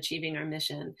students and achieving our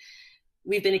mission.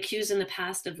 We've been accused in the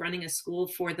past of running a school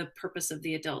for the purpose of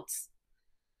the adults.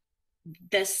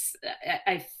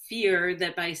 I fear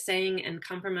that by saying and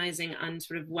compromising on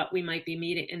sort of what we might be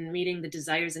meeting the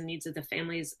desires and needs of the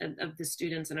families of the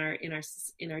students in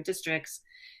our districts,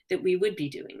 that we would be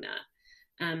doing that.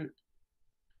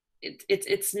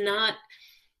 It's not.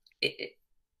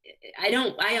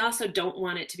 I also don't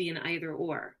want it to be an either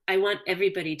or. I want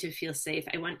everybody to feel safe.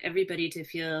 I want everybody to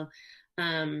feel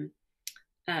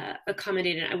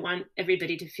accommodated. I want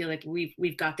everybody to feel like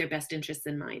we've got their best interests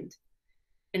in mind.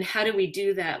 And how do we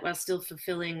do that while still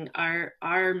fulfilling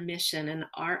our mission and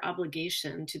our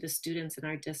obligation to the students in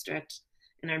our district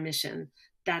and our mission?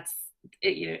 That's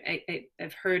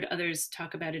I've heard others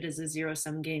talk about it as a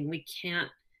zero-sum game. We can't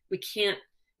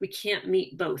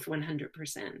meet both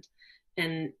 100%.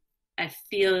 And I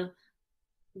feel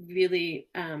really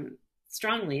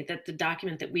strongly that the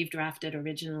document that we've drafted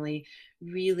originally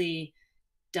really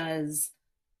does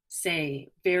say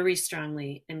very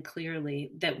strongly and clearly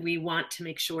that we want to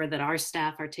make sure that our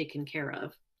staff are taken care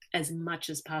of as much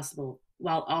as possible,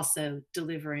 while also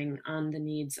delivering on the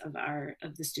needs of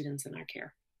the students in our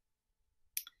care.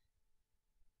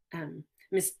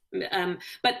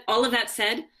 But all of that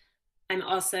said, I'm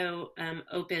also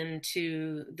open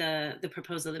to the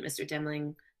proposal that Mr.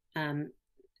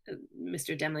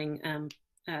 Demling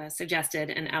suggested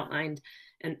and outlined,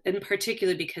 and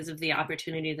particularly because of the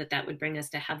opportunity that would bring us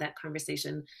to have that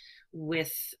conversation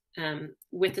with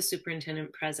the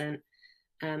superintendent present,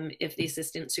 if the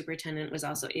assistant superintendent was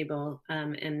also able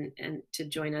and to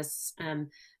join us and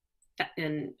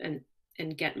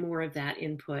get more of that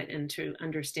input and to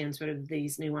understand sort of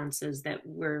these nuances that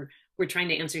we're trying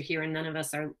to answer here, and none of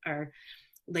us are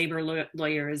labor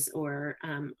lawyers or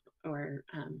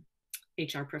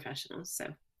HR professionals. So,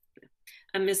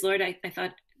 Ms. Lord, I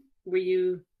thought, were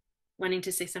you wanting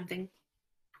to say something?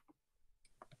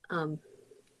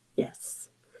 Yes.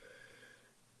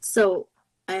 So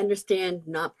I understand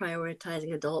not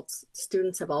prioritizing adults.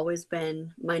 Students have always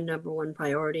been my number one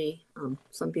priority.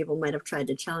 Some people might have tried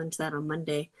to challenge that on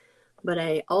Monday, but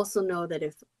I also know that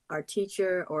if our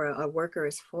teacher or a worker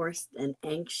is forced and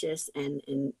anxious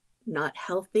and not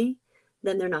healthy,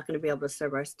 then they're not going to be able to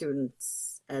serve our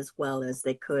students as well as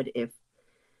they could if.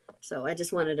 So I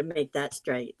just wanted to make that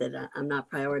straight, that I'm not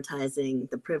prioritizing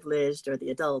the privileged or the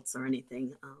adults or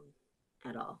anything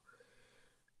at all.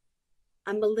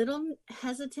 I'm a little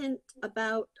hesitant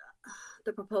about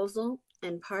the proposal,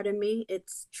 and part of me,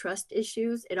 it's trust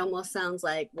issues. It almost sounds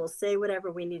like we'll say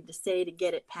whatever we need to say to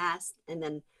get it passed, and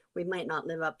then we might not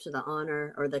live up to the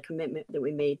honor or the commitment that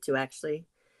we made to actually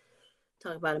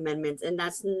talk about amendments. And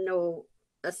that's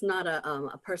not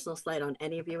a personal slight on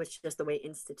any of you. It's just the way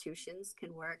institutions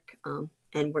can work.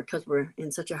 And because we're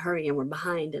in such a hurry and we're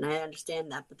behind, and I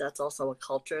understand that, but that's also a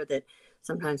culture that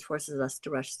sometimes forces us to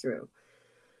rush through.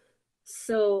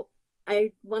 So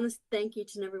I want to thank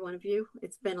each and every one of you.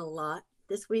 It's been a lot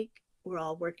this week. We're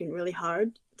all working really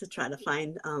hard to try to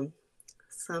find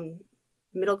some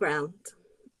middle ground.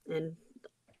 And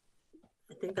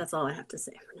I think that's all I have to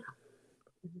say for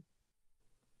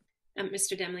now.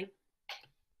 Mr. Demling.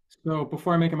 So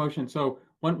before I make a motion, so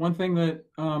one thing that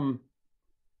I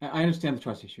understand the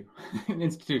trust issue in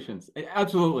institutions,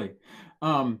 absolutely.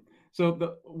 So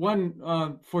the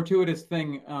one fortuitous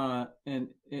thing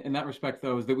in that respect,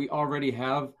 though, is that we already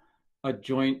have a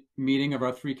joint meeting of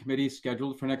our 3 committees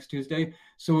scheduled for next Tuesday.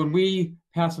 So when we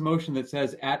pass a motion that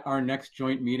says at our next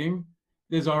joint meeting,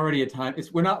 there's already a time.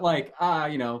 We're not like,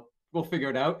 we'll figure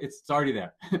it out. It's already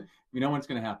there. We know when it's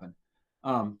going to happen.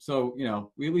 So,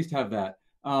 we at least have that.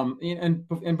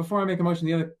 And before I make a motion,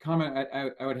 the other comment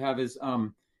I would have is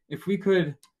if we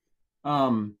could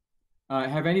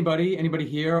have anybody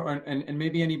here, and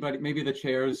maybe the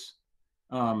chairs,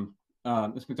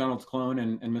 Ms. McDonald's clone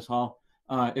and Ms. Hall,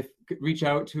 if reach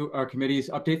out to our committees,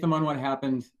 update them on what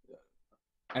happened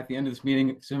at the end of this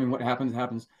meeting, assuming what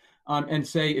happens, and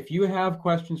say if you have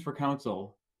questions for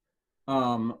council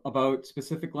about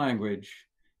specific language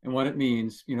and what it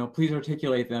means, please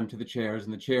articulate them to the chairs,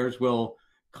 and the chairs will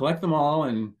collect them all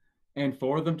and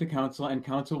forward them to council, and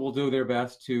council will do their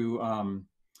best to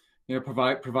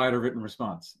provide a written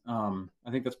response. I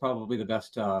think that's probably the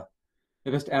best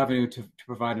avenue to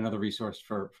provide another resource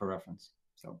for reference.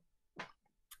 So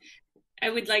I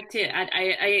would like to add,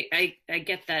 I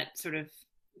get that sort of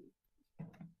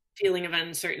feeling of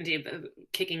uncertainty of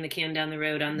kicking the can down the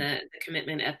road on the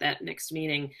commitment at that next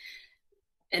meeting.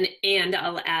 And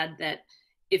I'll add that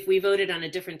if we voted on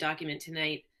a different document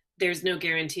tonight, there's no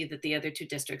guarantee that the other 2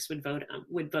 districts would vote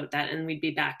that, and we'd be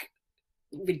back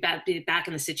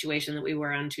in the situation that we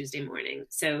were on Tuesday morning.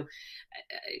 So,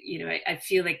 I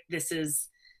feel like this is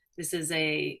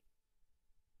a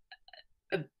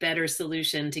better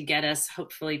solution to get us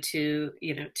hopefully to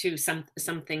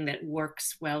something that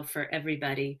works well for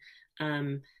everybody,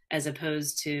 as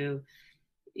opposed to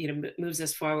moves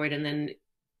us forward and then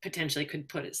potentially could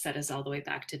set us all the way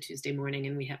back to Tuesday morning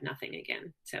and we have nothing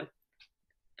again. So,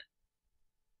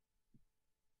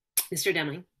 Mr.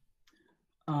 Demling.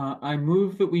 I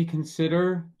move that we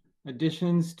consider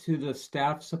additions to the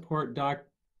staff support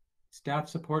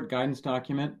guidance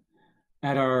document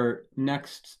at our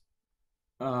next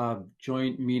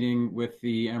joint meeting with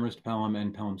the Amherst, Pelham,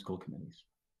 and Pelham school committees.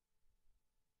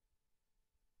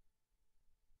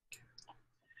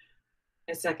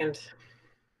 A second.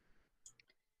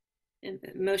 And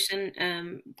motion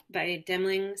by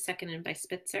Demling, seconded by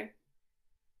Spitzer.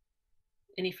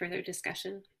 Any further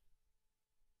discussion?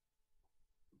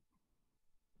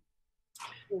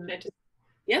 Can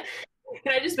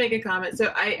I just make a comment?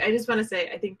 So I just want to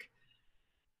say, I think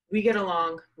we get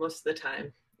along most of the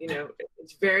time.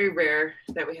 It's very rare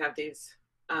that we have these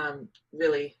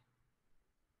really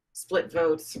split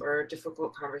votes or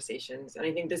difficult conversations. And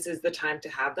I think this is the time to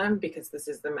have them, because this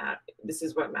is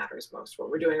what matters most. What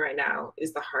we're doing right now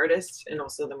is the hardest and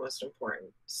also the most important.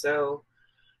 So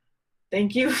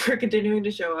thank you for continuing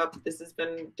to show up. This has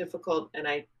been difficult, and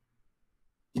I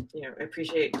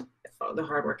appreciate the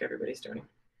hard work everybody's doing.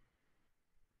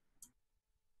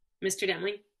 Mr.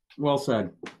 Demling. Well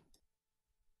said.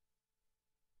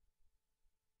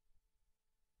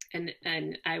 And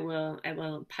I will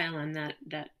pile on that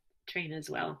train as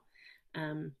well.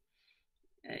 I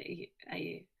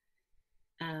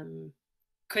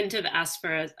couldn't have asked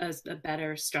for a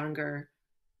better, stronger,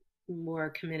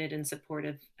 more committed and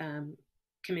supportive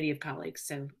committee of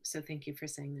colleagues. So thank you for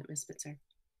saying that, Ms. Spitzer.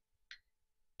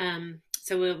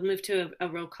 So we'll move to a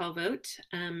roll call vote.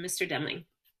 Mr. Demling.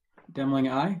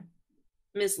 Demling, aye.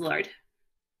 Ms. Lord.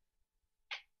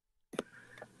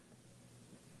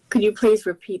 Could you please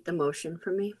repeat the motion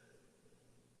for me?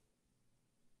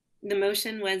 The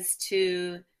motion was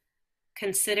to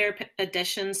consider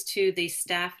additions to the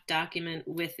staff document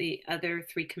with the other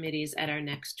 3 committees at our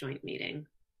next joint meeting.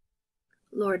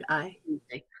 Lord, aye.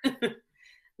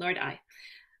 Lord, aye.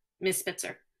 Ms.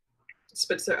 Spitzer.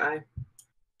 Spitzer, aye.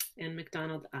 And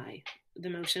McDonald, aye. The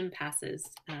motion passes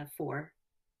 4-0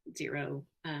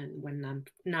 and when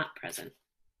not present.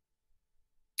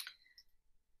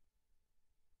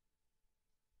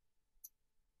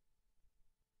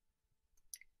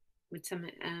 Would some,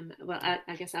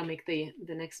 I guess I'll make the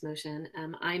next motion.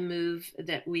 I move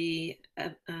that we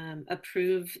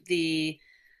approve the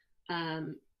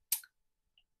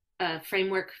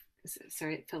framework.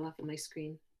 Sorry, it fell off on my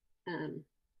screen.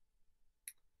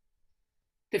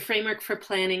 The framework for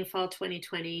planning fall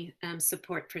 2020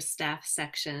 support for staff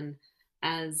section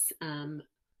as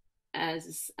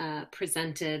as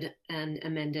presented and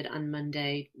amended on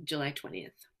Monday, July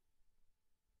 20th.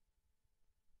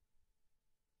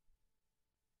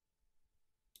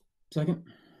 Second.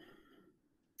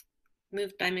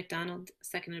 Moved by McDonald,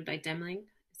 seconded by Demling.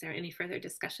 Is there any further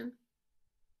discussion?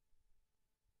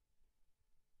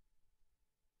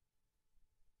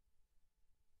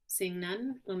 Seeing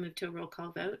none, we'll move to a roll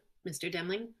call vote. Mr.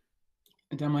 Demling?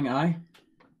 Demling, aye.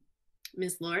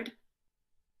 Ms. Lord?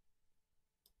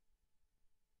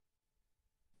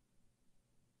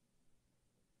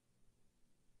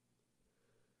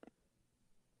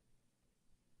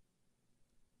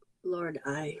 Lord,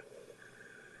 aye.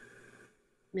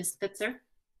 Ms. Spitzer?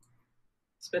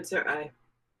 Spitzer, aye.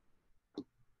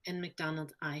 And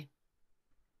McDonald, aye.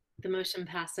 The motion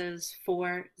passes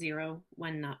 4-0,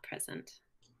 one not present.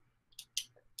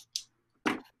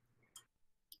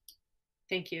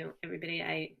 Thank you, everybody.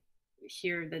 I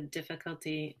hear the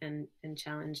difficulty and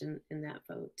challenge in that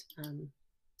vote. And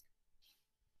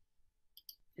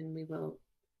we will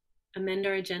amend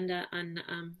our agenda on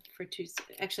for Tuesday.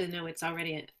 Actually, no, it's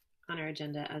already on our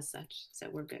agenda as such, so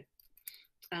we're good.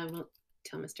 We'll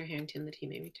tell Mr. Harrington that he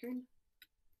may return.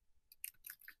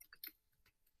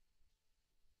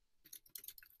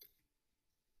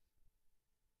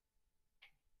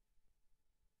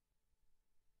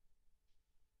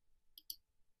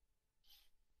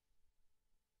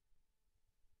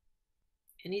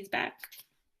 And he's back.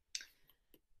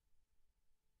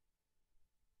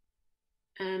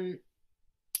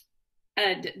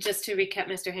 Just to recap,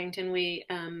 Mr. Harrington, we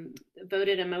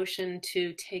voted a motion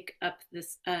to take up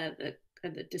this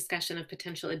the discussion of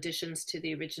potential additions to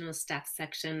the original staff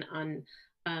section on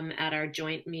at our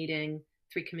joint meeting,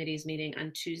 3 committees meeting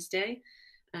on Tuesday,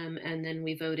 and then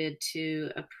we voted to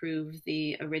approve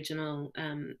the original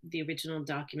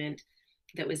document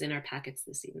that was in our packets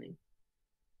this evening.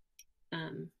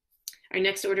 Our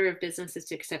next order of business is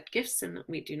to accept gifts, and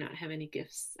we do not have any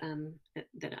gifts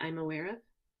that I'm aware of.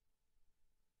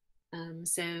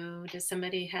 So does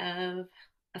somebody have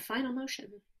a final motion?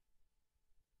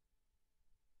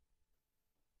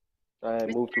 I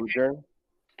move to adjourn.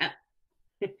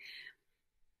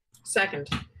 Second.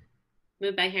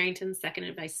 Moved by Harrington,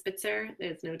 seconded by Spitzer.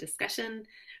 There's no discussion.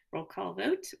 Roll call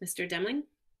vote. Mr. Demling?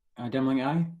 Demling,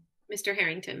 aye. Mr.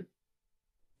 Harrington?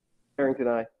 Harrington,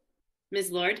 aye.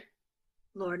 Ms. Lord?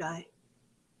 Lord, aye.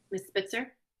 Ms.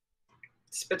 Spitzer?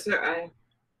 Spitzer, aye.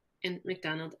 And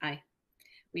McDonald, aye.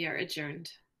 We are adjourned.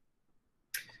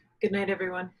 Good night,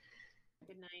 everyone.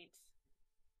 Good night.